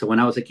 So when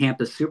I was a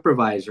campus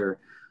supervisor,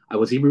 I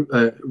was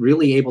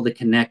really able to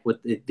connect with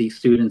the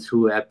students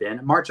who have been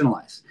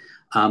marginalized.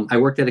 I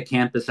worked at a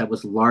campus that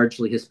was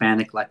largely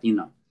Hispanic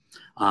Latino.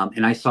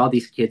 And I saw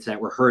these kids that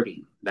were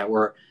hurting, that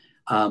were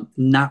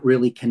not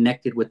really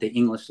connected with the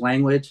English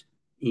language,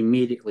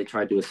 immediately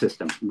tried to assist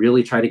them,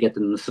 really try to get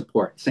them the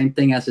support. Same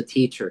thing as a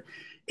teacher.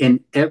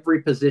 In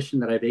every position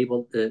that I've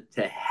able to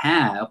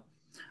have,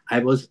 I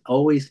was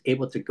always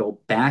able to go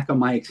back on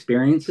my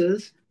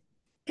experiences,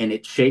 and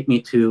it shaped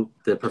me to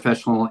the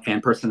professional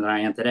and person that I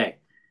am today.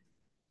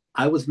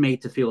 I was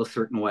made to feel a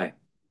certain way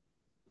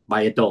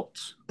by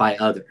adults, by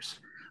others.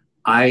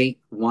 I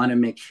want to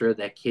make sure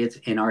that kids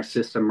in our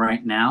system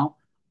right now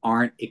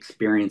aren't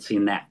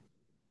experiencing that.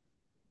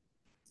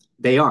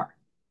 They are.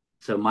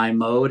 So my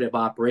mode of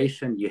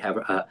operation, you have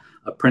a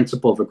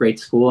principal of a great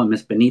school, and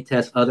Ms.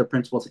 Benitez, other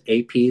principals,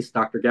 APs,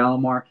 Dr.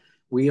 Gallimore.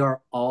 We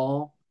are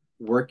all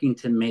working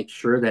to make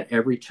sure that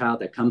every child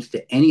that comes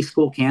to any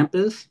school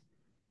campus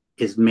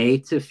is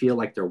made to feel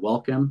like they're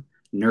welcome,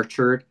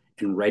 nurtured,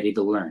 and ready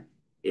to learn.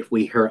 If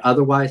we hear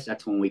otherwise,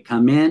 that's when we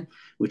come in.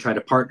 We try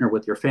to partner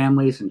with your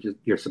families and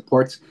your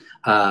supports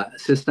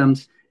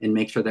systems and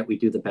make sure that we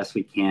do the best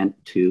we can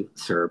to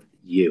serve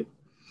you.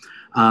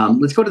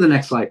 Let's go to the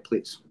next slide,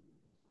 please.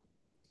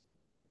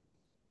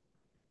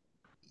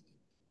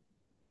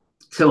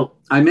 So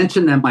I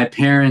mentioned that my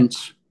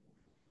parents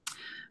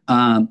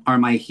are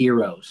my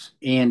heroes.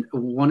 And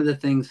one of the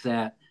things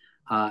that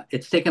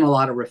it's taken a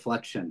lot of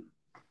reflection.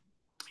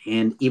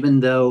 And even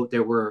though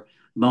there were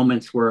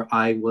moments where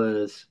I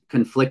was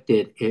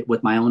conflicted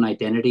with my own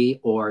identity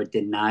or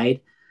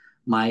denied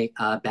my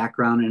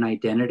background and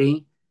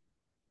identity,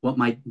 what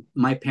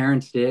my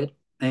parents did,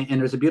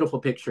 and there's a beautiful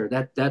picture,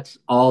 that's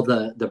all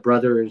the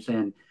brothers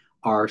and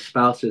our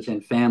spouses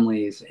and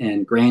families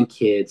and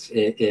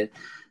grandkids.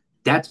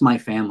 That's my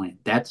family.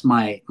 That's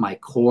my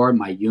core,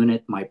 my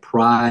unit, my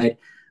pride.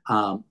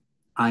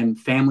 I'm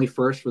family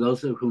first. For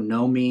those who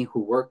know me,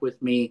 who work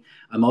with me,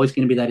 I'm always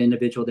going to be that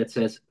individual that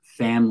says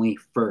family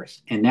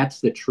first. And that's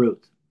the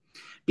truth.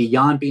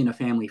 Beyond being a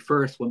family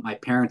first, what my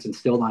parents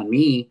instilled on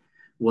me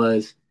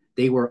was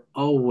they were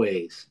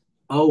always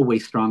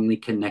strongly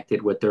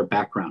connected with their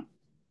background.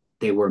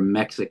 They were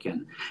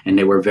Mexican, and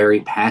they were very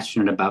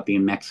passionate about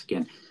being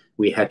Mexican.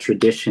 We had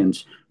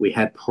traditions. We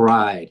had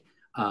pride.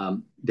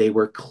 They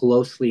were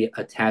closely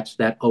attached.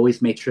 That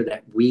always made sure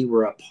that we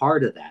were a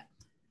part of that.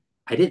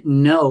 I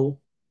didn't know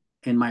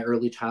in my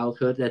early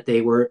childhood that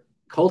they were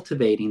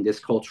cultivating this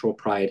cultural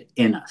pride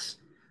in us.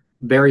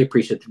 Very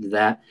appreciative of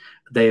that.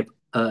 They've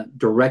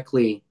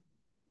directly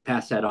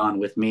passed that on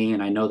with me,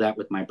 and I know that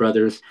with my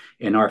brothers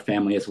and our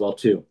family as well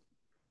too.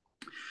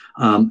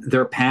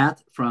 Their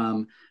path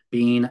from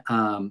being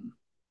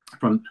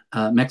from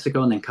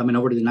Mexico and then coming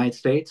over to the United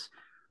States,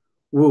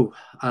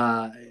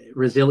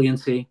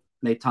 resiliency.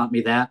 They taught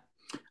me that.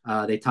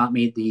 They taught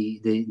me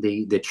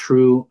the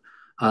true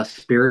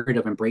spirit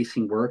of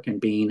embracing work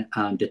and being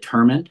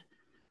determined.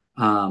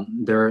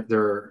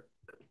 Their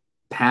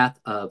path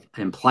of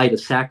and plight of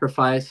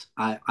sacrifice,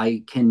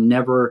 I can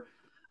never,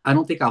 I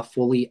don't think I'll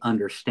fully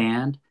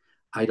understand.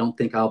 I don't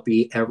think I'll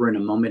be ever in a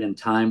moment in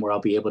time where I'll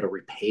be able to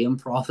repay them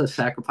for all the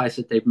sacrifice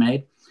that they've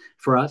made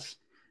for us.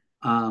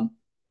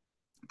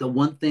 The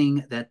one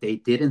thing that they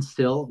did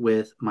instill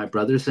with my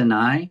brothers and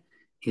I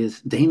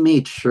is they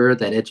made sure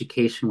that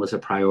education was a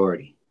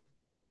priority,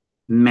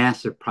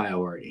 massive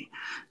priority.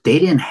 They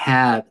didn't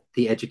have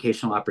the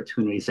educational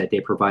opportunities that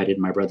they provided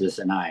my brothers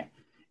and I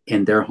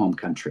in their home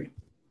country,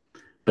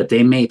 but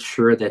they made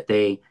sure that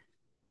they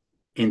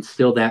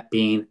instilled that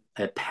being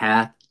a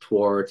path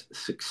towards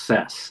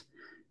success,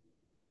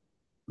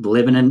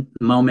 living in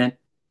the moment,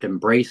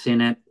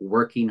 embracing it,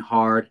 working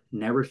hard,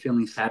 never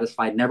feeling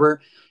satisfied,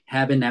 never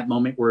having that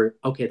moment where,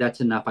 okay,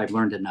 that's enough, I've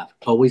learned enough,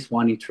 always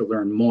wanting to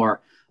learn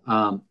more.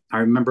 I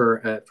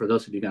remember, for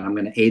those of you that I'm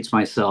going to age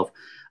myself,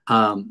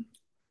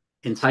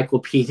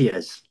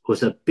 encyclopedias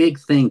was a big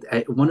thing.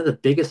 One of the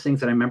biggest things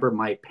that I remember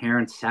my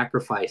parents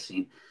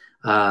sacrificing,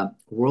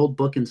 World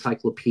Book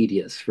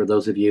encyclopedias, for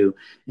those of you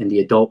in the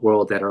adult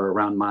world that are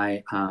around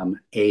my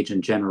age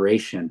and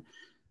generation.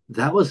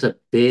 That was a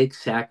big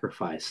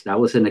sacrifice. That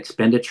was an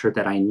expenditure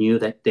that I knew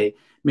that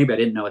maybe I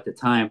didn't know at the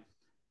time,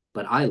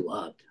 but I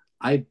loved.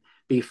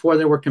 Before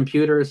there were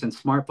computers and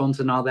smartphones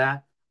and all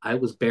that, I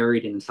was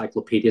buried in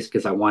encyclopedias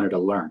because I wanted to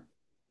learn.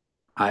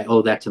 I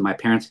owe that to my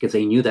parents because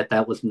they knew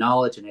that was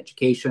knowledge and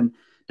education.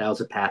 That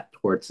was a path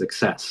towards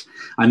success.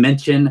 I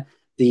mentioned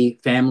the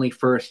family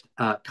first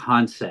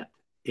concept.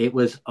 It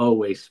was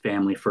always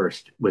family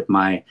first with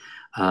my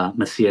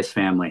Macias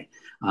family.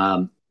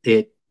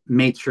 It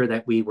made sure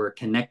that we were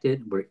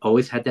connected. We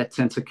always had that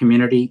sense of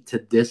community. To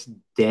this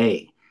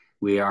day,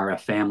 we are a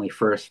family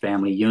first,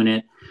 family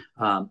unit.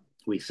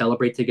 We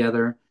celebrate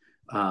together.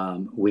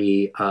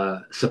 We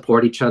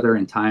support each other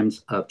in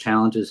times of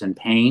challenges and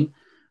pain.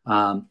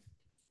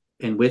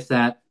 And with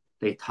that,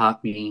 they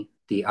taught me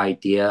the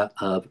idea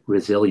of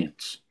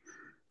resilience,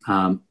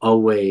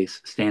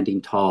 always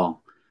standing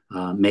tall,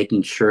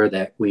 making sure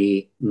that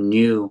we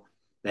knew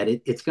that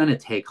it's going to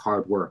take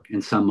hard work in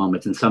some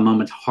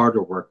moments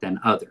harder work than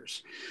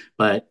others.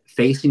 But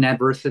facing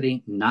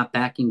adversity, not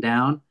backing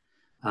down,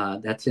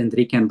 that's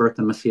Enrique and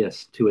Bertha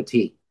Macias to a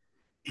T.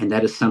 And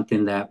that is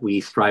something that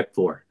we strive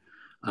for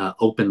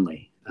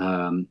openly.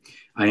 I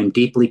am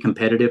deeply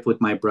competitive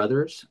with my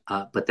brothers,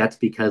 but that's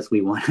because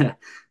we want to,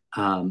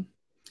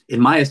 in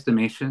my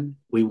estimation,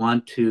 we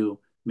want to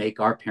make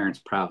our parents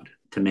proud,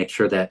 to make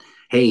sure that,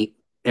 hey,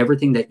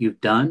 everything that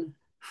you've done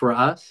for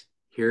us,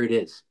 here it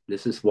is.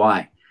 This is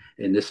why.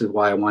 And this is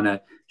why I want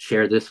to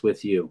share this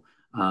with you.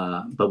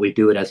 But we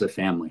do it as a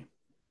family.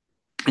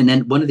 And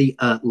then one of the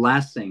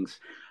last things,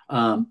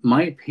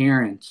 my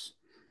parents,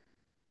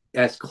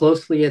 as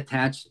closely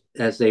attached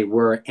as they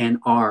were and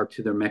are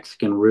to their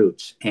Mexican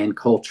roots and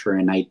culture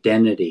and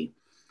identity,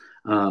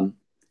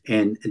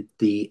 and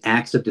the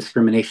acts of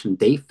discrimination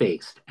they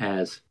faced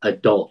as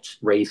adults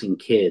raising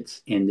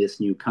kids in this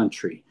new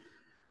country,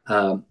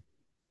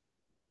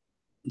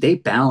 they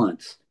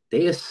balanced,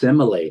 they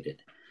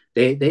assimilated,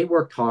 they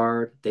worked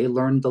hard, they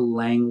learned the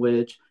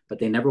language, but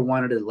they never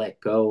wanted to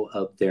let go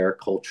of their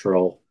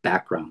cultural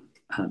background.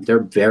 They're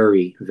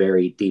very,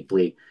 very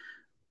deeply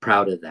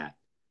proud of that.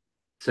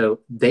 So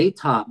they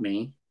taught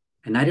me,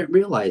 and I didn't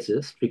realize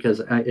this because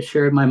I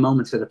shared my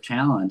moments of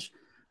challenge.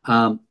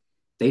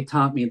 They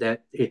taught me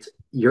that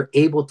you're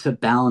able to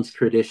balance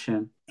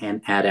tradition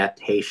and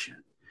adaptation.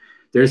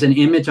 There's an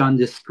image on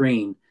this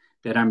screen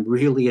that I'm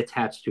really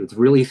attached to. It's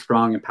really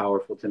strong and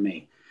powerful to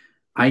me.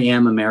 I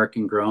am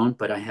American grown,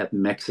 but I have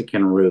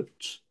Mexican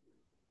roots.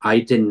 I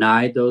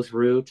denied those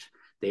roots.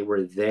 They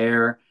were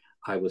there.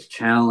 I was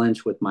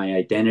challenged with my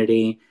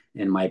identity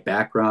and my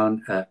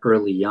background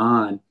early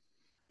on.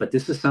 But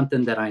this is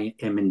something that I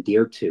am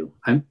endeared to.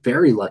 I'm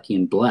very lucky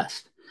and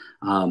blessed.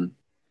 I'm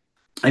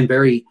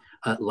very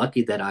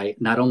lucky that I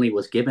not only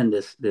was given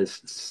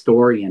this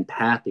story and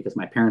path because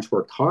my parents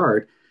worked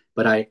hard,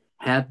 but I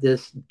have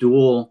this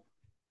dual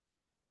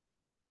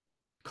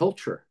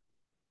culture.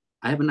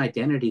 I have an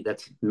identity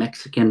that's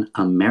Mexican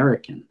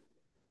American.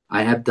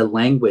 I have the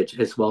language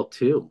as well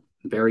too.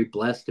 I'm very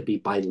blessed to be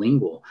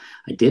bilingual.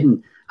 I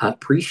didn't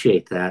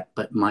appreciate that,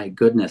 but my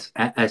goodness,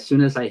 as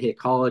soon as I hit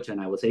college and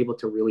I was able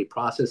to really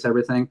process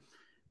everything,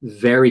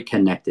 very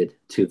connected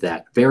to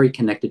that, very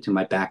connected to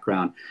my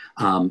background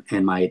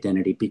and my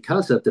identity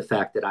because of the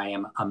fact that I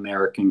am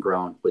American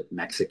grown with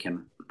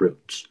Mexican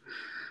roots.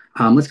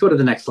 Let's go to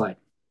the next slide.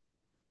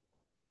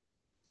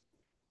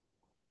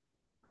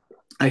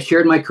 I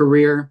shared my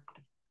career.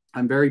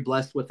 I'm very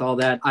blessed with all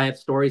that. I have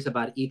stories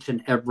about each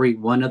and every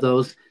one of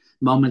those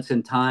moments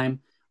in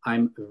time.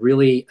 I'm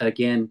really,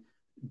 again,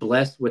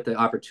 blessed with the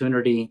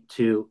opportunity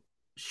to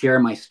share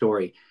my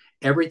story.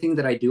 Everything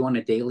that I do on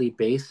a daily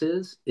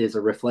basis is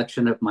a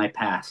reflection of my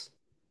past,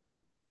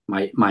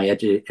 my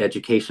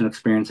education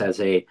experience as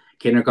a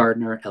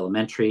kindergartner,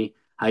 elementary,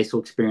 high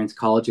school experience,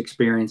 college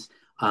experience,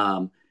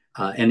 and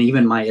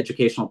even my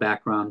educational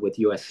background with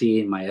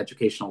USC and my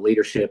educational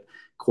leadership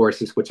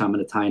courses, which I'm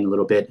going to tie in a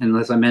little bit. And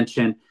as I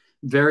mentioned,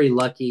 very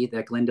lucky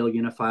that Glendale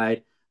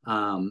Unified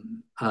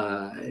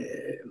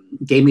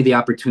gave me the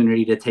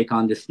opportunity to take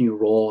on this new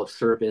role of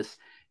service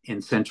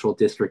in central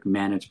district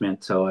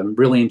management. So I'm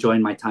really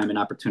enjoying my time and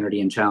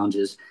opportunity and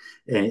challenges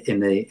in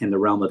the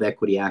realm of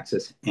equity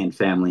access and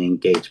family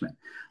engagement.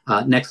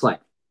 Next slide.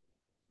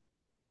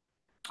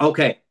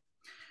 Okay,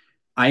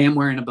 I am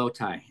wearing a bow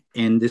tie,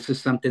 and this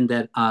is something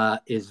that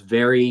is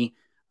very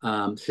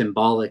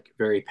symbolic,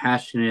 very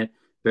passionate,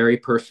 very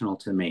personal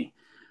to me.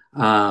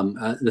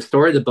 The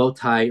story of the bow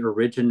tie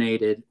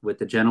originated with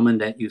the gentleman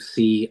that you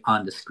see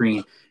on the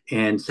screen,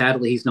 and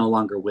sadly, he's no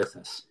longer with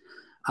us.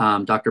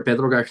 Dr.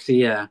 Pedro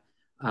Garcia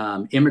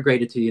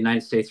immigrated to the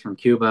United States from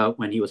Cuba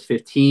when he was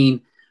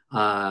 15.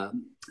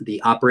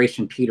 The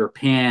Operation Peter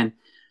Pan,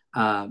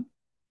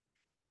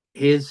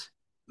 his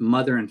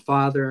mother and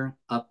father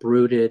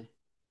uprooted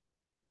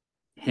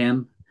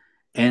him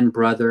and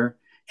brother,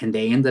 and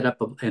they ended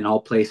up in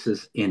all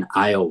places in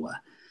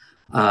Iowa.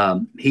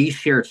 He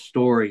shared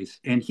stories,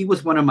 and he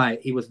was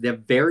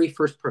the very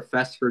first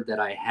professor that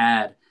I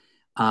had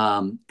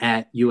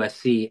at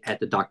USC at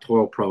the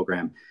doctoral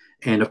program.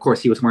 And of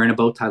course, he was wearing a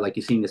bow tie like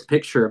you see in this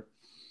picture.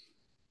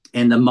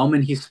 And the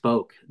moment he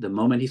spoke, the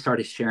moment he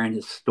started sharing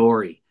his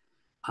story,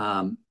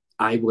 I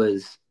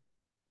was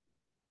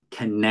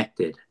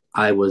connected.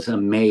 I was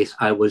amazed.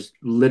 I was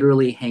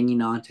literally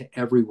hanging on to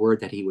every word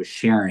that he was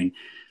sharing.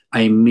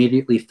 I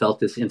immediately felt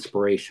this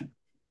inspiration.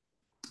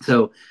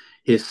 So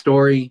his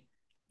story,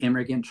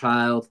 immigrant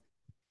child,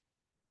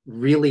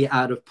 really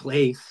out of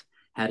place,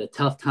 had a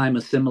tough time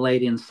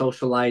assimilating and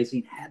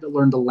socializing, had to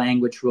learn the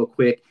language real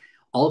quick,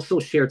 also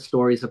shared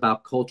stories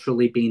about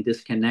culturally being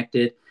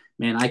disconnected.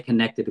 Man, I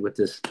connected with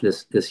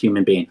this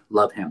human being.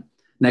 Love him.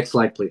 Next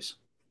slide, please.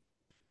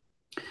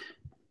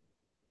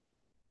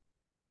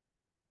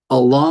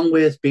 Along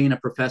with being a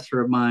professor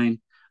of mine,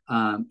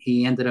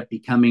 he ended up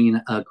becoming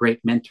a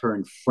great mentor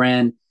and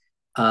friend.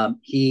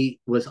 He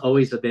was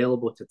always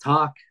available to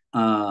talk,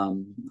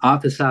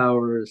 office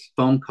hours,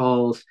 phone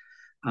calls.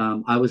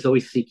 I was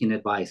always seeking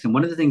advice. And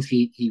one of the things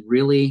he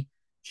really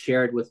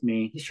shared with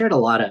me, he shared a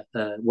lot of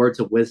words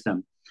of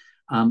wisdom.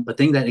 But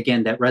thing that,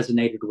 again, that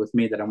resonated with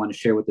me that I want to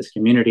share with this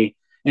community,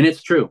 and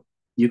it's true.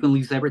 You can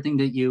lose everything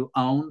that you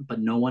own, but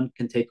no one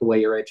can take away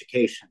your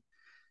education.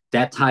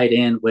 that tied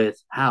in with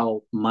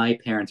how my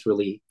parents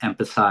really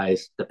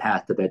emphasized the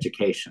path of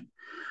education.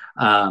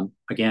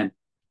 Again,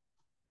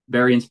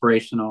 very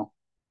inspirational.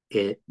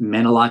 It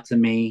meant a lot to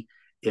me.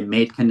 It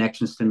made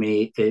connections to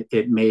me.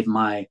 It made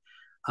my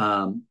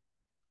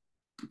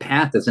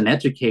path as an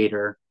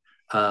educator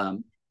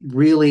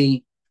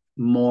really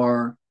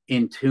more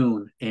in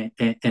tune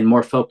and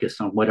more focused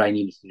on what I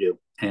needed to do.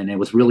 And it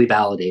was really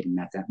validating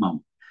at that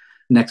moment.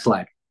 Next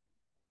slide.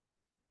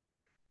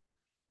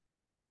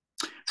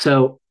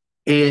 So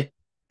it,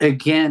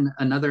 again,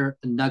 another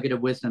nugget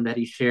of wisdom that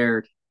he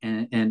shared,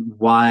 and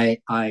why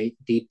I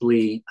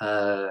deeply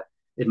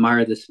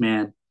admire this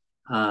man.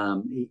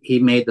 He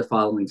made the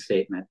following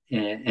statement,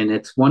 and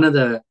it's one of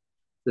the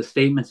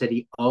statements that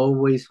he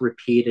always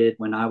repeated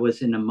when I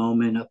was in a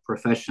moment of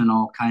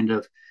professional kind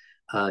of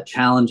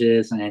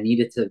challenges and I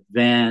needed to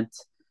vent.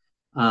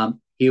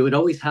 He would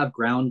always have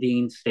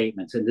grounding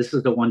statements, and this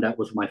is the one that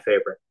was my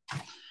favorite.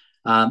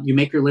 You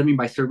make your living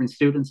by serving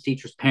students,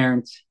 teachers,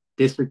 parents,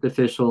 district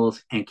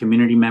officials, and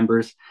community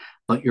members,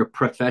 but your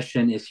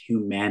profession is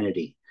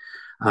humanity.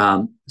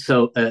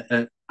 So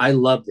I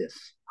love this.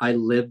 I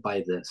live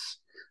by this.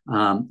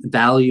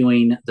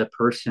 Valuing the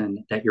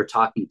person that you're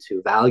talking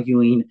to,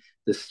 valuing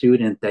the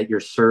student that you're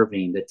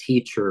serving, the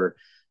teacher,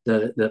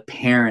 the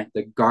parent,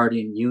 the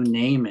guardian, you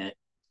name it.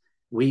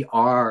 We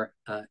are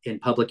in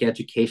public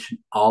education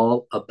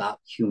all about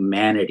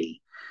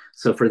humanity.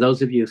 So for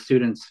those of you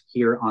students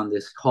here on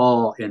this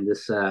call and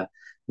this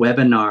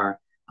webinar,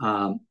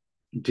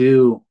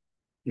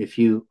 if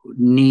you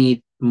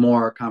need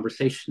more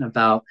conversation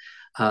about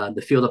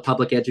the field of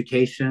public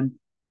education,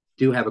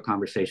 do have a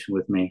conversation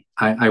with me.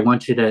 I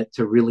want you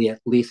to really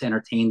at least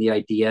entertain the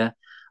idea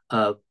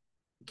of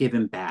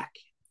giving back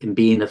and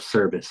being of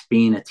service,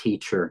 being a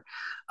teacher.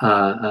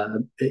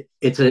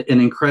 It's an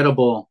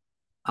incredible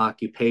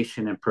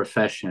occupation and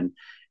profession.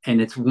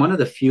 And it's one of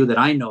the few that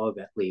I know of,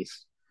 at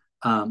least,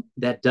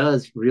 that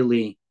does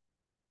really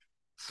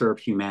serve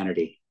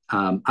humanity.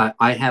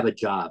 I have a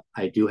job.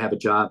 I do have a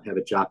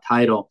job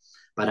title,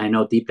 but I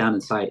know deep down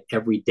inside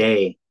every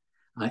day,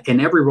 in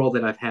every role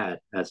that I've had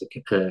as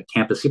a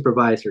campus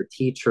supervisor,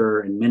 teacher,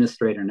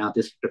 administrator, now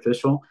district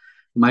official,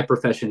 my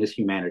profession is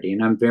humanity.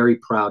 And I'm very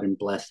proud and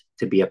blessed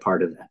to be a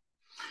part of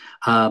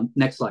that.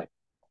 Next slide.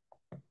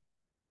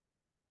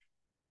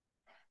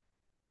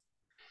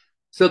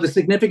 So the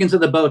significance of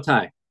the bow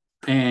tie,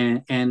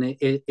 and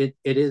it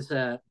is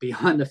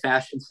beyond a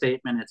fashion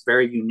statement. It's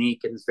very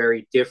unique and it's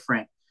very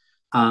different.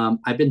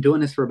 I've been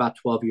doing this for about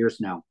 12 years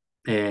now,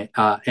 and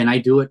I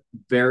do it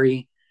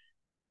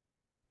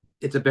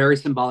it's a very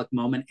symbolic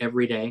moment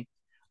every day.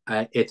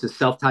 It's a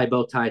self-tie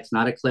bow tie. It's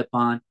not a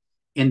clip-on.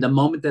 In the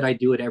moment that I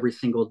do it every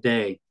single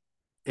day,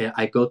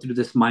 I go through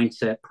this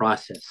mindset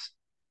process.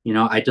 You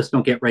know, I just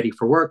don't get ready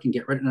for work and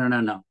get ready.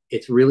 No.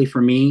 It's really,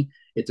 for me,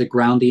 it's a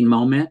grounding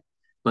moment.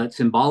 But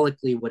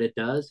symbolically, what it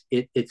does,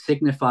 it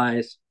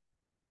signifies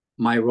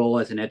my role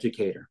as an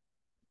educator.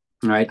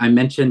 All right. I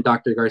mentioned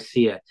Dr.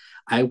 Garcia.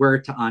 I wear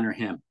it to honor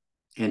him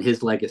and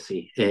his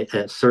legacy,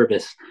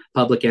 service,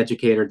 public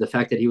educator, the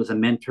fact that he was a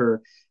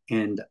mentor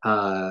and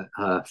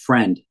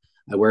friend.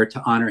 I wear it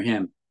to honor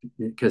him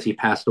because he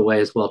passed away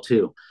as well,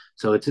 too.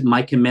 So it's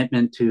my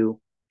commitment to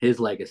his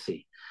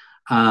legacy.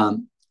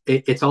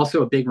 It's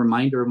also a big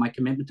reminder of my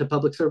commitment to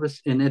public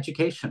service and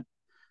education.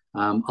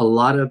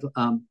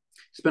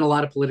 It's been a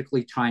lot of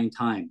politically trying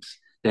times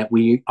that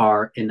we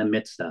are in the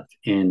midst of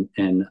in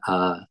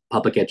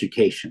public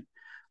education.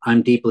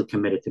 I'm deeply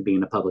committed to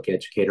being a public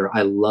educator.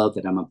 I love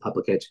that I'm a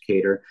public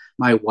educator.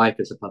 My wife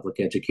is a public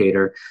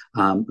educator.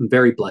 I'm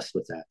very blessed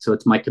with that. So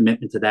it's my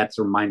commitment to that. It's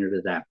a reminder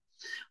to that.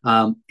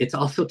 It's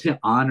also to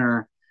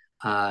honor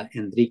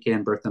Enrique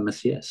and Bertha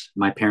Macias,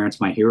 my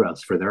parents, my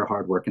heroes, for their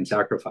hard work and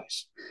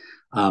sacrifice.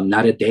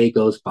 Not a day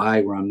goes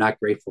by where I'm not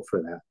grateful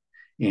for that.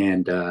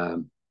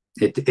 And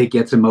it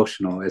gets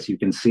emotional, as you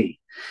can see.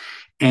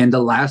 And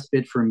the last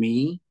bit for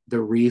me,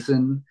 the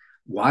reason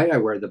why I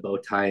wear the bow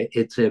tie,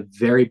 it's a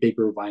very big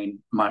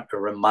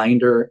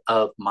reminder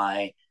of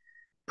my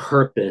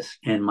purpose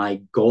and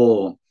my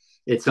goal.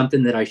 It's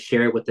something that I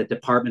share with the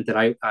department that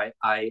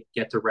I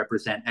get to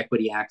represent,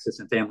 equity, access,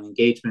 and family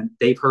engagement.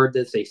 They've heard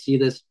this, they see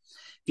this.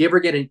 If you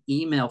ever get an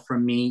email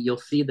from me, you'll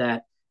see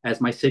that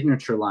as my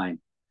signature line.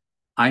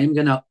 I am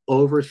going to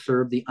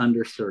overserve the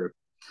underserved.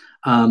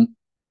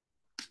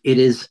 It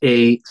is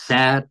a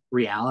sad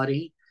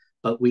reality,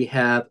 but we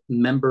have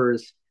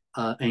members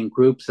and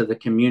groups of the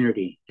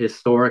community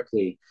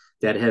historically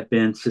that have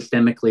been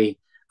systemically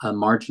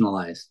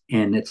marginalized,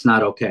 and it's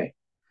not okay.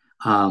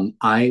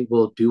 I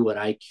will do what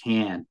I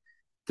can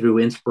through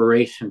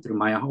inspiration, through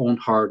my own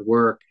hard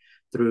work,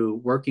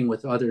 through working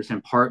with others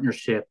in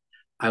partnership.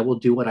 I will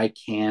do what I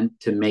can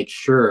to make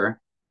sure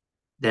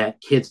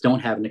that kids don't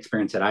have an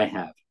experience that I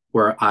have,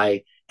 where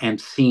I am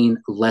seen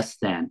less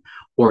than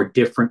or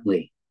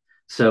differently.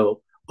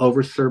 So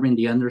overserving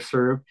the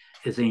underserved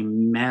is a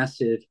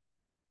massive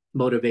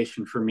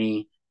motivation for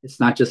me.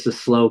 It's not just a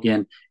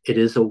slogan. It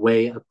is a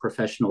way of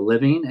professional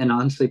living and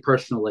honestly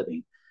personal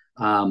living.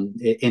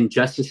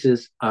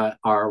 Injustices are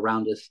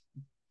around us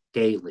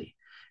daily.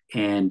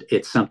 And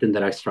it's something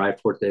that I strive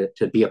for,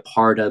 to be a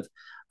part of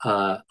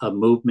a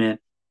movement,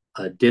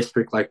 a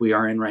district like we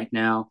are in right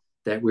now,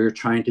 that we're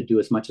trying to do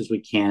as much as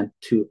we can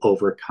to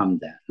overcome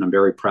that. And I'm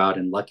very proud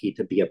and lucky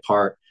to be a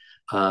part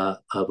of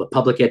a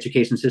public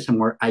education system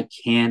where I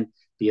can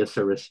be of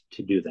service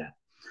to do that.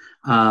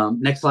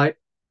 Next slide.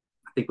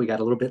 I think we got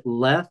a little bit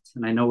left,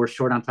 and I know we're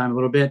short on time a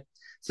little bit.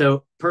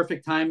 So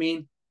perfect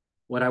timing.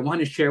 What I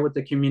want to share with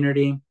the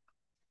community,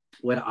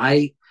 what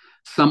I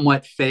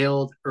somewhat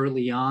failed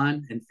early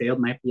on, and failed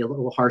might be a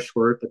little harsh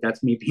word, but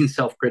that's me being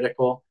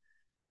self-critical.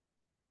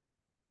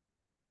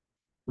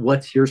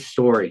 What's your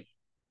story?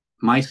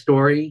 My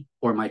story,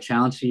 or my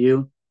challenge to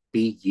you,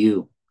 be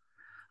you.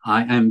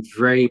 I am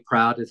very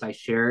proud, as I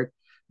shared,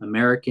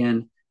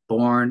 American,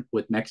 born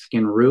with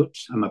Mexican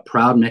roots. I'm a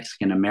proud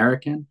Mexican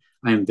American.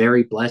 I am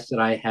very blessed that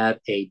I have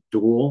a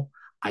dual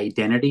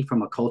identity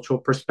from a cultural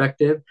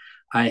perspective.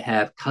 I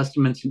have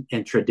customs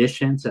and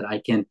traditions that I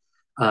can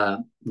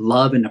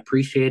love and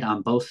appreciate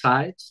on both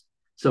sides.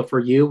 So for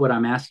you, what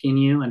I'm asking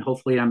you, and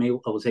hopefully I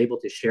was able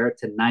to share it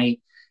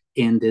tonight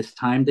in this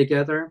time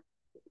together,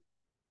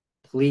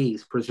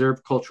 please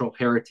preserve cultural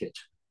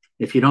heritage.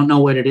 If you don't know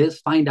what it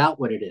is, find out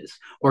what it is.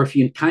 Or if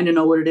you kind of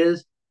know what it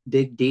is,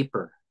 dig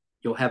deeper.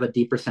 You'll have a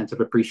deeper sense of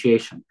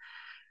appreciation.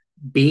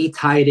 Be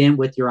tied in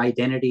with your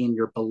identity and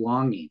your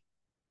belonging.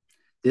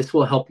 This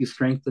will help you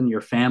strengthen your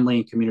family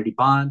and community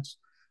bonds.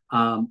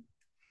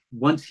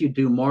 Once you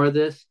do more of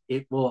this,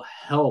 it will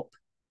help.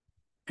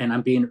 And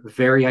I'm being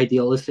very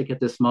idealistic at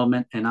this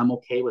moment, and I'm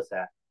okay with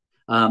that.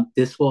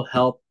 This will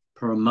help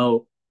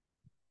promote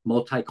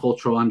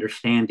multicultural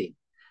understanding,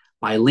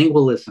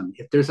 bilingualism.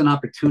 If there's an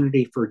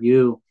opportunity for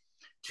you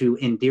to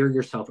endear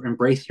yourself or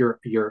embrace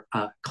your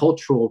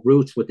cultural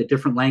roots with a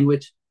different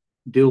language,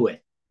 do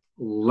it.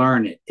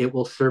 Learn it. It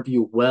will serve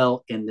you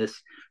well in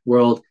this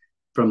world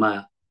from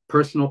a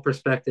personal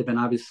perspective and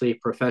obviously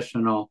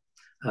professional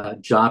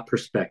job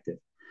perspective.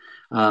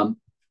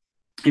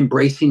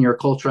 Embracing your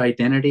cultural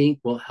identity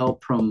will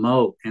help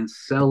promote and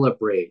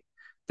celebrate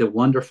the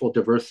wonderful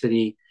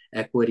diversity,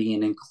 equity,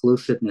 and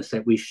inclusiveness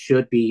that we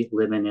should be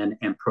living in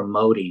and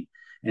promoting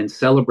and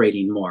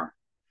celebrating more.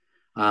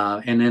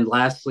 And then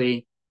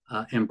lastly,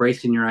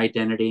 embracing your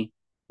identity,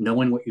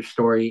 knowing what your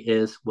story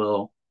is,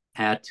 will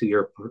add to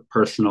your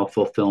personal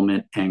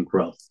fulfillment and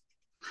growth.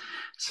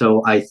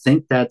 So I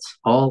think that's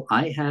all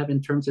I have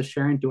in terms of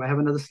sharing. Do I have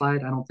another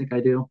slide? I don't think I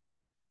do.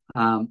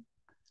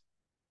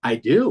 I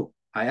do.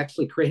 I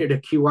actually created a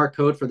QR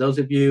code for those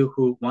of you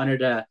who wanted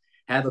to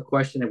have a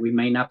question that we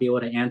may not be able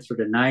to answer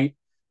tonight.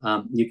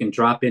 You can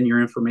drop in your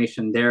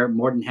information there.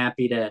 More than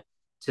happy to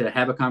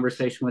have a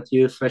conversation with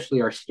you,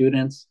 especially our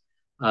students.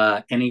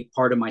 Any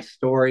part of my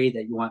story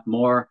that you want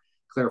more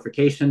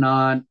clarification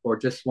on, or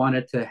just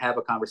wanted to have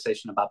a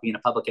conversation about being a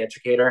public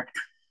educator,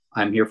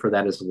 I'm here for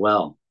that as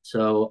well.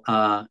 So,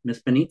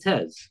 Ms.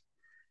 Benitez.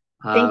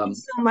 Thank you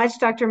so much,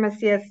 Dr.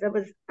 Macias. That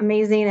was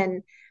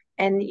amazing.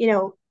 And you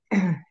know,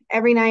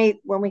 every night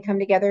when we come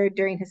together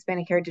during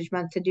Hispanic Heritage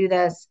Month to do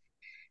this,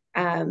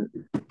 I'm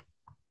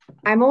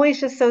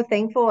always just so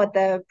thankful at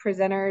the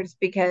presenters,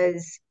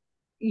 because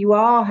you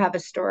all have a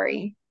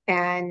story,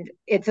 and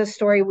it's a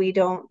story we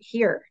don't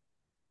hear.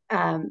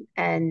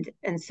 And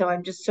so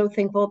I'm just so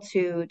thankful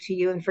to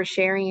you and for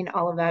sharing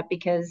all of that,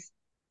 because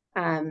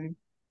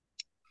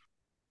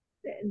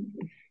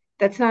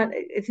it's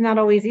not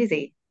always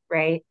easy,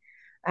 right?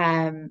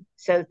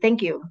 So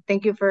thank you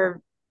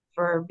for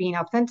being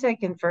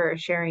authentic and for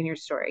sharing your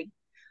story.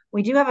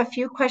 We do have a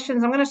few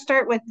questions. I'm going to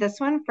start with this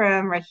one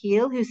from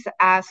Raheel, who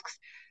asks,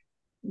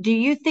 do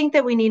you think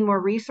that we need more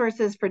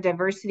resources for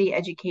diversity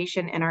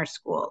education in our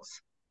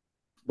schools?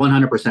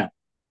 100%.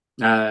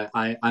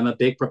 I'm a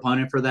big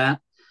proponent for that.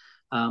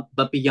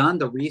 But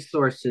beyond the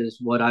resources,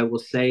 what I will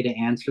say to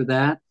answer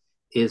that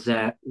is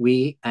that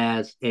we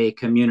as a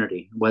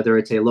community, whether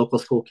it's a local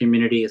school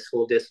community, a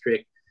school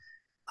district,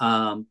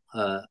 a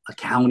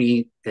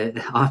county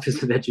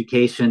office of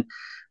education,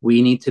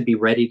 we need to be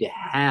ready to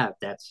have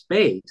that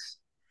space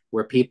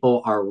where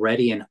people are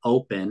ready and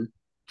open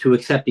to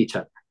accept each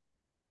other.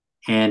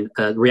 And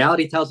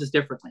reality tells us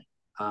differently.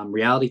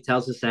 Reality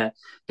tells us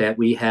that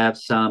we have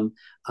some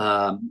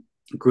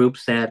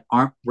groups that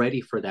aren't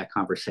ready for that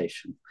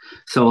conversation.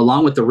 So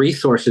along with the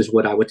resources,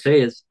 what I would say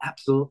is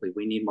absolutely,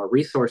 we need more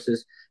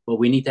resources, but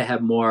we need to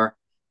have more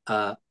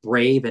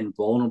brave and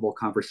vulnerable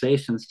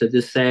conversations to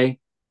just say,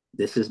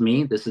 this is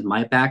me, this is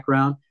my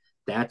background,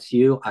 that's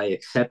you, I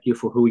accept you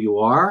for who you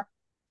are.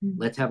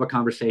 Let's have a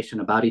conversation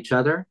about each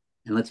other,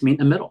 and let's meet in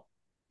the middle.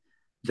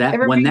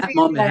 When that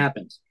moment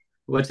happens.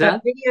 What's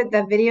that?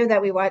 The video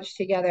that we watched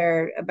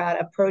together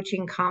about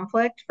approaching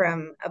conflict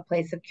from a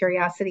place of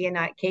curiosity and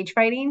not cage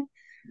fighting.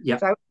 Yeah.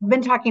 So I've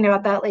been talking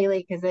about that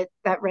lately because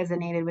that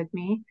resonated with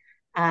me.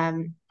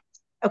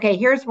 Okay,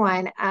 here's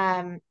one.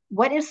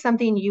 What is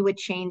something you would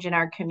change in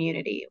our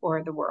community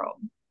or the world?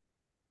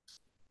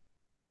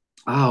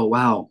 Oh,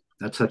 wow.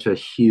 That's such a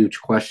huge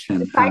question.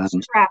 Besides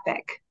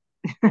traffic.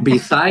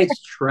 Besides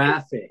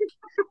traffic.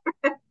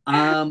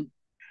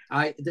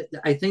 I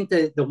think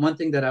that the one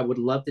thing that I would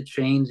love to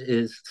change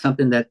is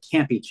something that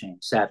can't be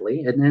changed,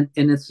 sadly, and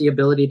it's the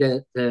ability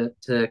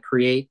to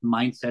create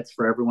mindsets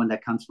for everyone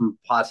that comes from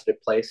a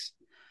positive place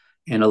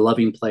and a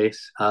loving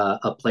place,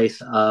 a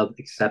place of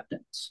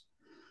acceptance.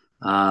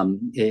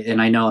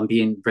 And I know I'm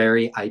being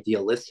very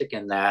idealistic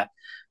in that,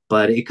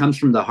 but it comes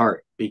from the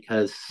heart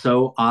because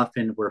so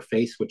often we're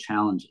faced with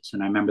challenges.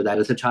 And I remember that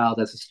as a child,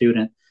 as a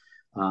student,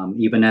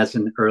 even as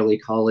an early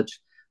college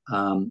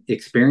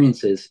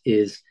experiences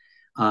is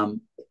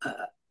um, uh,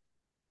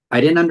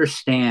 I didn't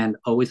understand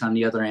always on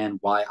the other end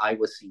why I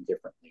was seen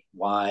differently,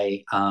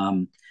 why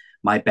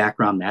my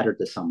background mattered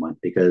to someone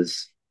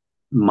because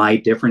my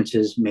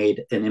differences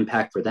made an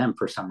impact for them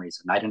for some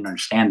reason. I didn't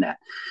understand that.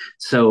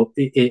 So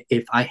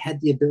if I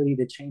had the ability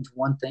to change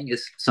one thing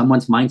is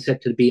someone's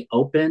mindset to be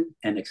open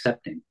and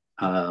accepting,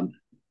 plain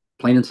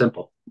and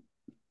simple.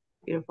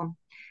 Beautiful.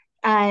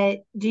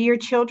 Do your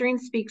children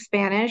speak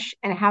Spanish,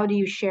 and how do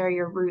you share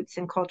your roots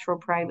and cultural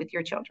pride with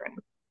your children?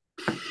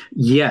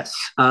 Yes,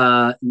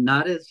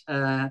 not as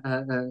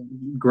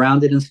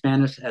grounded in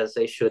Spanish as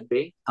they should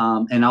be.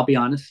 And I'll be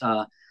honest,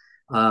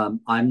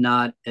 I'm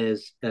not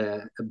as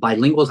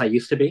bilingual as I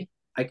used to be.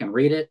 I can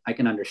read it, I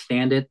can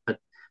understand it, but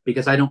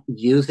because I don't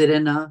use it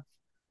enough,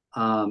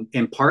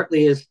 and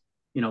partly is,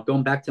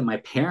 going back to my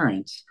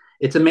parents,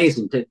 it's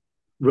amazing to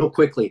real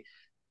quickly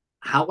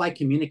how I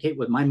communicate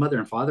with my mother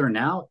and father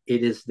now.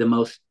 It is the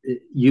most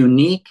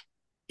unique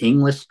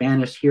English,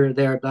 Spanish here,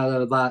 there, blah,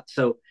 blah, blah.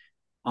 So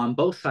on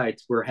both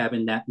sides, we're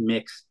having that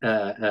mix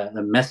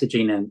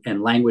messaging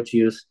and language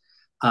use.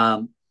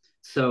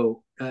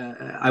 So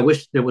I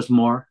wish there was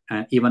more,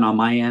 even on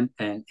my end,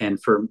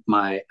 and for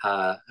my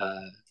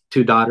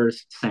two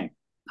daughters, same.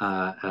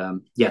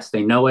 Yes,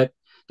 they know it,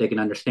 they can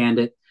understand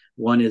it.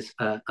 One is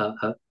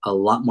a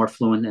lot more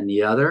fluent than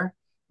the other,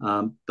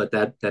 but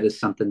that is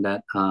something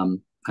that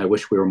I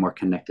wish we were more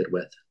connected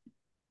with.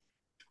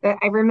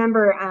 I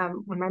remember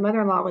when my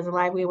mother-in-law was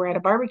alive, we were at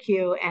a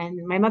barbecue,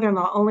 and my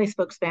mother-in-law only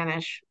spoke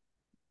Spanish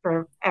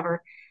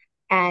forever.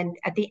 And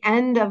at the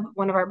end of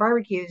one of our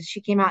barbecues,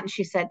 she came out and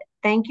she said,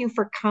 "Thank you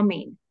for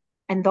coming."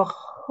 And the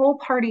whole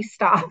party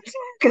stopped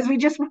because we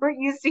just weren't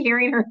used to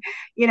hearing her,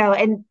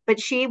 but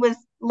she was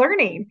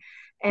learning.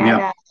 And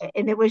Yeah.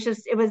 And it was,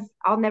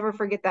 I'll never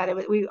forget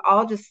that. We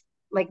all just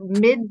like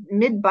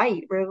mid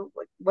bite. We're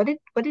like, what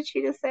did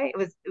she just say? It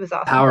was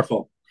awesome.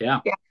 Powerful. Yeah.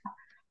 Yeah.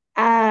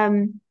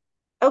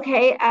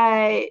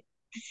 Okay.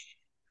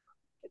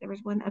 There was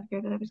one up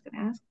here that I was going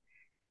to ask.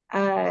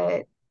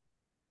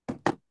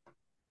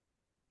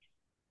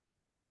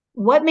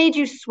 What made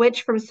you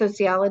switch from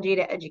sociology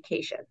to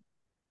education?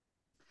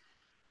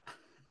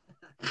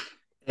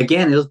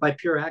 Again, it was by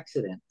pure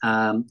accident.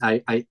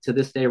 I to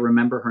this day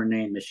remember her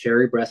name. Miss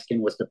Sherry Breskin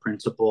was the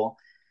principal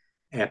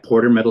at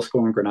Porter Middle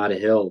School in Granada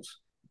Hills.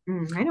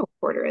 I know what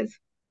Porter is.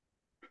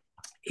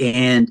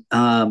 And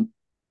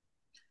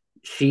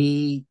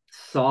she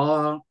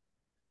saw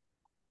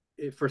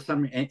for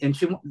some, and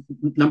she,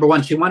 number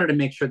one, she wanted to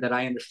make sure that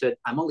I understood,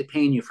 I'm only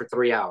paying you for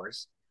 3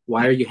 hours.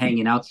 Why are you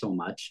hanging out so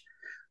much?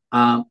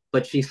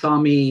 But she saw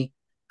me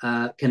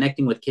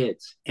connecting with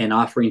kids and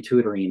offering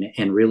tutoring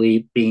and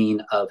really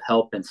being of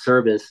help and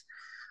service.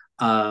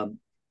 I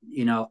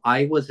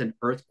was an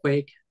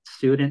earthquake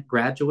student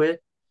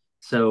graduate.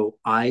 So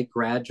I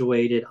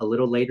graduated a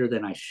little later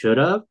than I should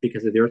have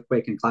because of the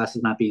earthquake and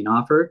classes not being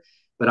offered.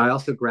 But I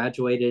also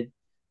graduated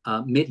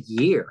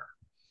mid-year.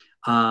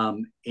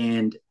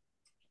 And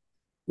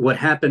what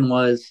happened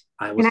was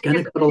I was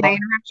going to go to... Can I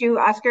interrupt you,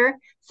 Oscar?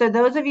 So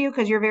those of you,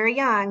 because you're very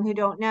young, who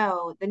don't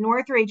know, the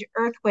Northridge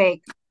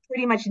earthquake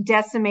pretty much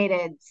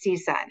decimated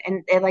CSUN,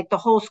 and like the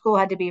whole school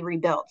had to be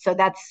rebuilt. So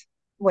that's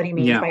what he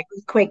means by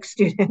earthquake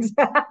students.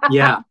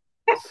 Yeah,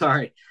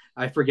 sorry,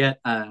 I forget.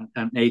 I'm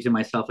aging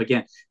myself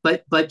again.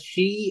 But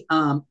she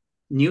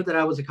knew that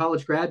I was a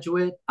college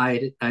graduate.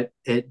 I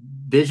had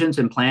visions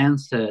and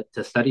plans to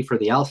study for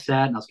the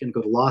LSAT, and I was going to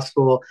go to law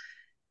school.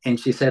 And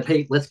she said,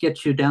 "Hey, let's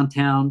get you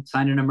downtown,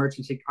 sign an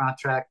emergency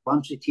contract. Why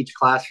don't you teach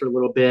class for a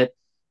little bit?"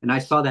 And I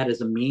saw that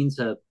as a means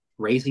of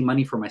raising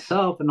money for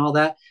myself and all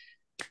that.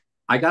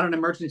 I got an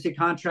emergency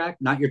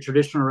contract, not your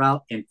traditional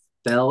route, and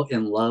fell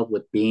in love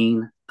with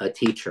being a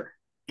teacher.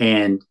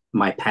 And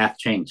my path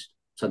changed.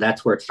 So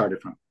that's where it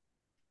started from.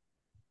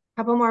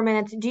 Couple more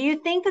minutes. Do you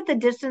think that the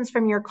distance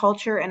from your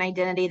culture and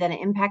identity that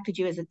impacted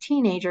you as a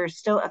teenager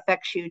still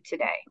affects you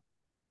today?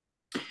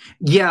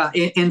 Yeah,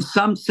 in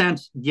some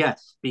sense,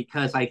 yes,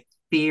 because I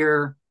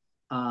fear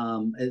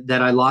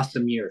that I lost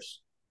some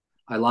years.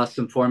 I lost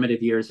some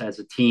formative years as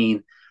a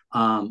teen.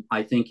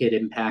 I think it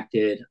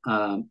impacted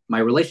my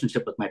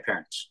relationship with my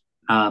parents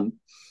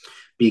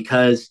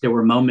because there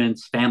were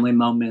moments, family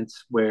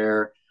moments,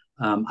 where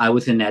I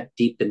was in that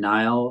deep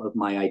denial of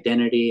my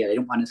identity. I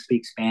didn't want to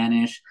speak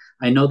Spanish.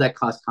 I know that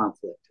caused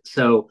conflict.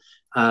 So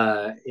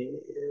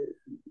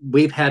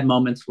we've had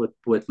moments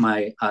with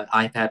my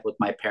I've had with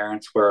my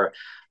parents where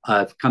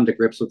I've come to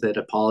grips with it,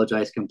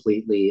 apologized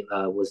completely,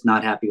 was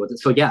not happy with it.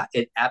 So yeah,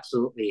 it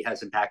absolutely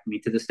has impacted me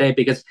to this day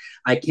because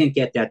I can't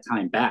get that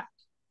time back.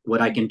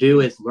 What I can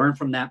do is learn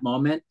from that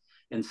moment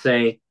and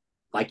say,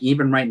 like,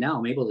 even right now,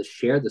 I'm able to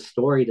share the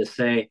story to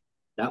say,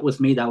 that was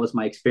me, that was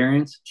my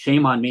experience.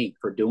 Shame on me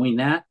for doing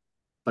that,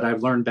 but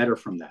I've learned better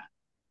from that.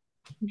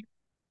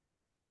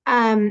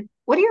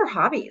 What are your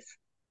hobbies?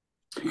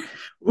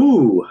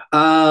 Ooh,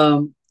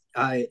 I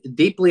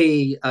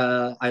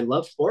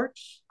love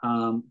sports.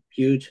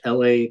 Huge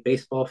LA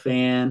baseball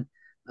fan,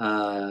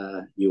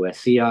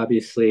 USC,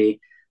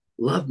 obviously.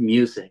 Love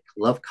music,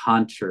 love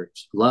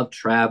concerts, love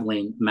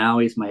traveling.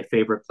 Maui's my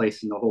favorite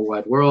place in the whole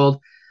wide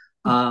world.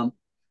 But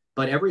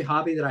every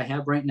hobby that I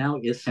have right now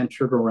is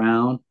centered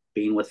around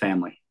being with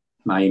family,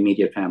 my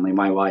immediate family,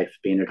 my wife,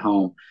 being at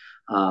home,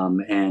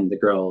 and the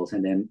girls.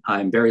 And then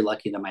I'm very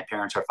lucky that my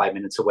parents are 5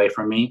 minutes away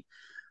from me.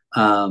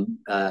 So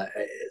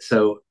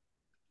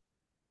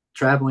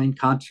traveling,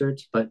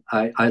 concerts, but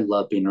I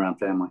love being around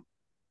family.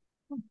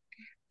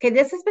 Okay,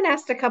 this has been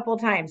asked a couple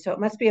of times, so it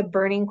must be a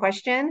burning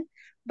question.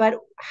 But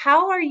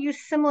how are you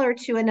similar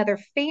to another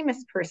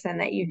famous person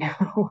that you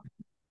know?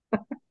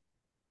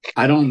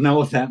 I don't know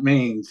what that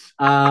means.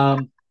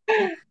 God,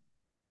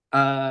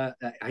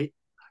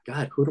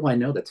 who do I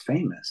know that's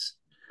famous?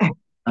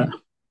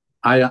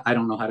 I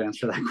don't know how to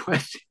answer that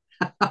question.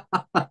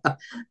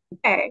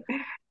 Okay.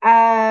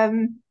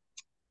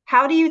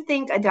 How do you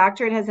think a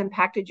doctorate has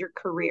impacted your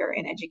career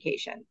in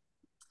education?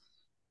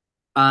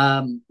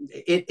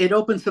 It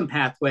opened some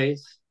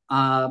pathways,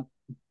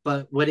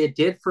 but what it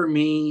did for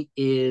me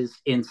is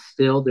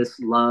instill this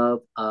love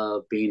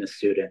of being a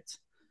student.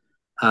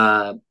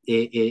 God,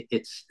 I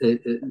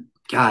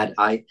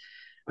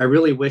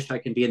really wish I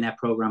can be in that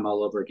program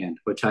all over again,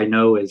 which I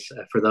know is,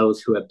 for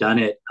those who have done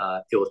it,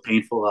 it was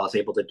painful. I was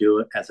able to do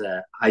it as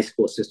a high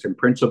school assistant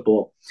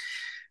principal,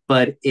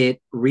 but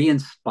it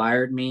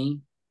re-inspired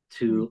me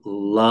to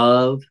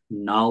love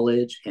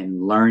knowledge and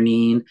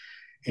learning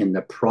and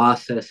the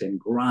process and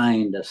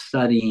grind of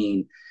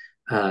studying,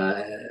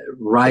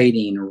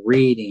 writing,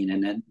 reading,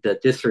 and then the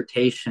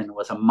dissertation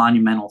was a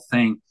monumental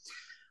thing.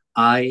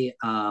 I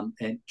am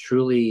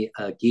truly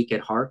a geek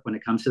at heart when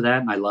it comes to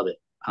that, and I love it.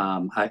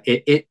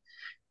 It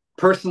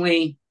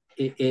personally,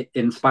 it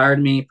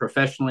inspired me.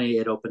 Professionally,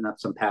 it opened up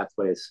some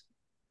pathways.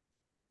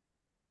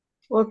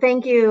 Well,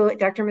 thank you,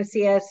 Dr.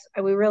 Macias.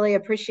 We really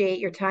appreciate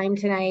your time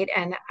tonight.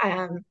 And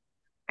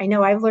I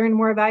know I've learned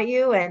more about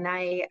you. And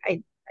I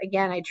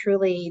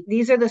truly,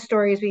 these are the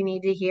stories we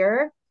need to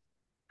hear.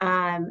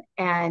 So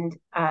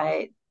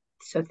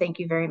thank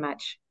you very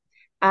much.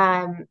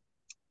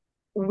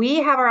 We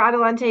have our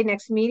Adelante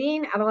next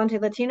meeting, Adelante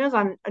Latinos,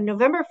 on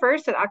November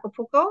 1st at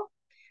Acapulco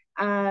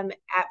at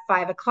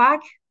 5 o'clock.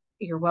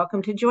 You're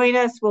welcome to join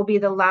us. We'll be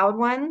the loud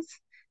ones.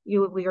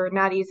 We are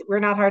not easy. We're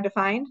not hard to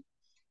find.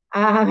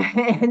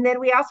 And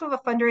then we also have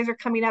a fundraiser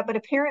coming up, but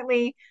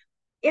apparently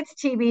it's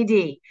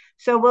TBD.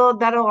 So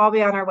that'll all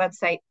be on our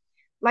website.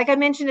 Like I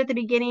mentioned at the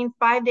beginning,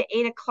 5 to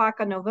 8 o'clock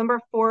on November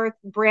 4th,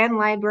 Brand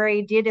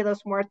Library, Dia de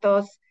los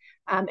Muertos.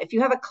 If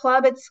you have a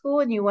club at school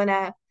and you want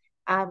to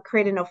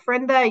create an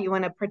ofrenda, you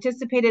want to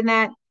participate in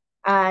that,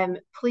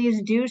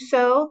 please do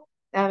so.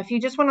 If you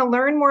just want to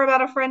learn more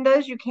about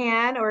ofrendas, you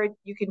can, or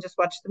you can just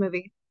watch the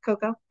movie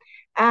Coco.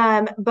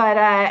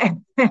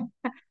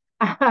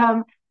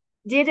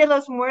 Dia de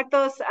los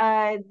Muertos,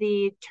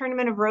 the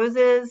Tournament of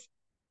Roses,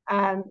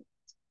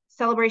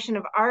 Celebration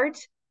of Art.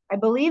 I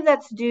believe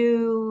that's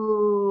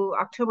due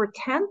October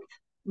 10th.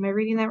 Am I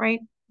reading that right?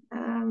 I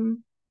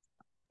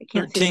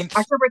can't 13th. See.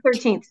 October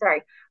 13th,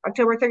 sorry.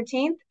 October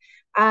 13th.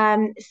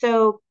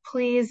 So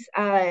please,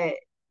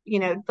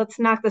 let's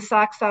knock the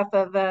socks off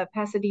of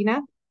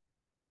Pasadena.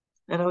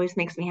 That always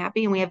makes me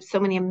happy. And we have so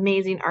many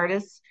amazing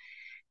artists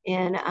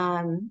in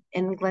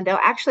Glendale.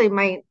 Actually,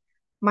 my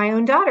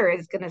own daughter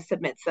is going to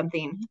submit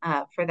something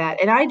for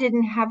that. And I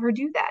didn't have her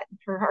do that.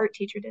 Her art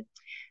teacher did.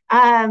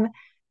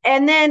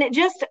 And then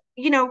just,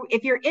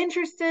 if you're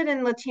interested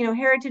in Latino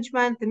Heritage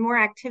Month and more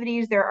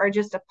activities, there are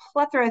just a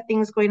plethora of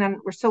things going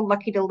on. We're so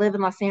lucky to live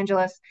in Los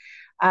Angeles.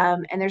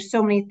 And there's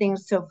so many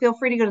things. So feel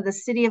free to go to the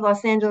City of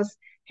Los Angeles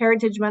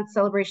Heritage Month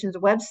Celebrations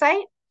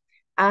website.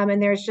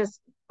 And there's just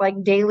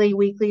like daily,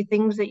 weekly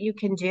things that you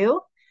can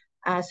do.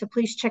 So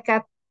please check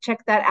that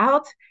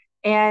out.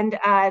 And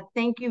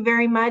thank you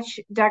very much,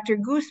 Dr.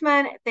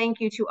 Guzman.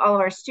 Thank you to all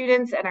of our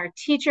students and our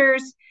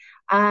teachers.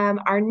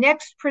 Our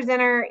next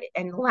presenter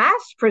and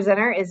last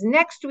presenter is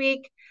next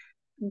week.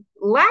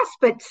 Last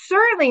but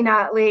certainly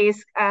not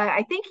least,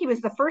 I think he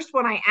was the first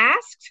one I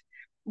asked,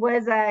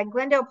 was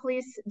Glendale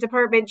Police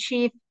Department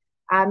Chief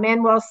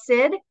Manuel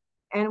Cid.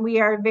 And we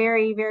are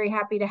very, very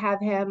happy to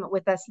have him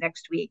with us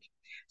next week.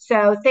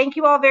 So thank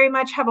you all very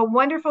much. Have a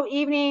wonderful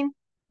evening.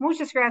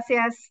 Muchas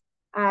gracias.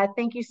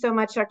 Thank you so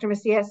much, Dr.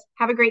 Macias.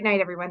 Have a great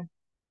night, everyone.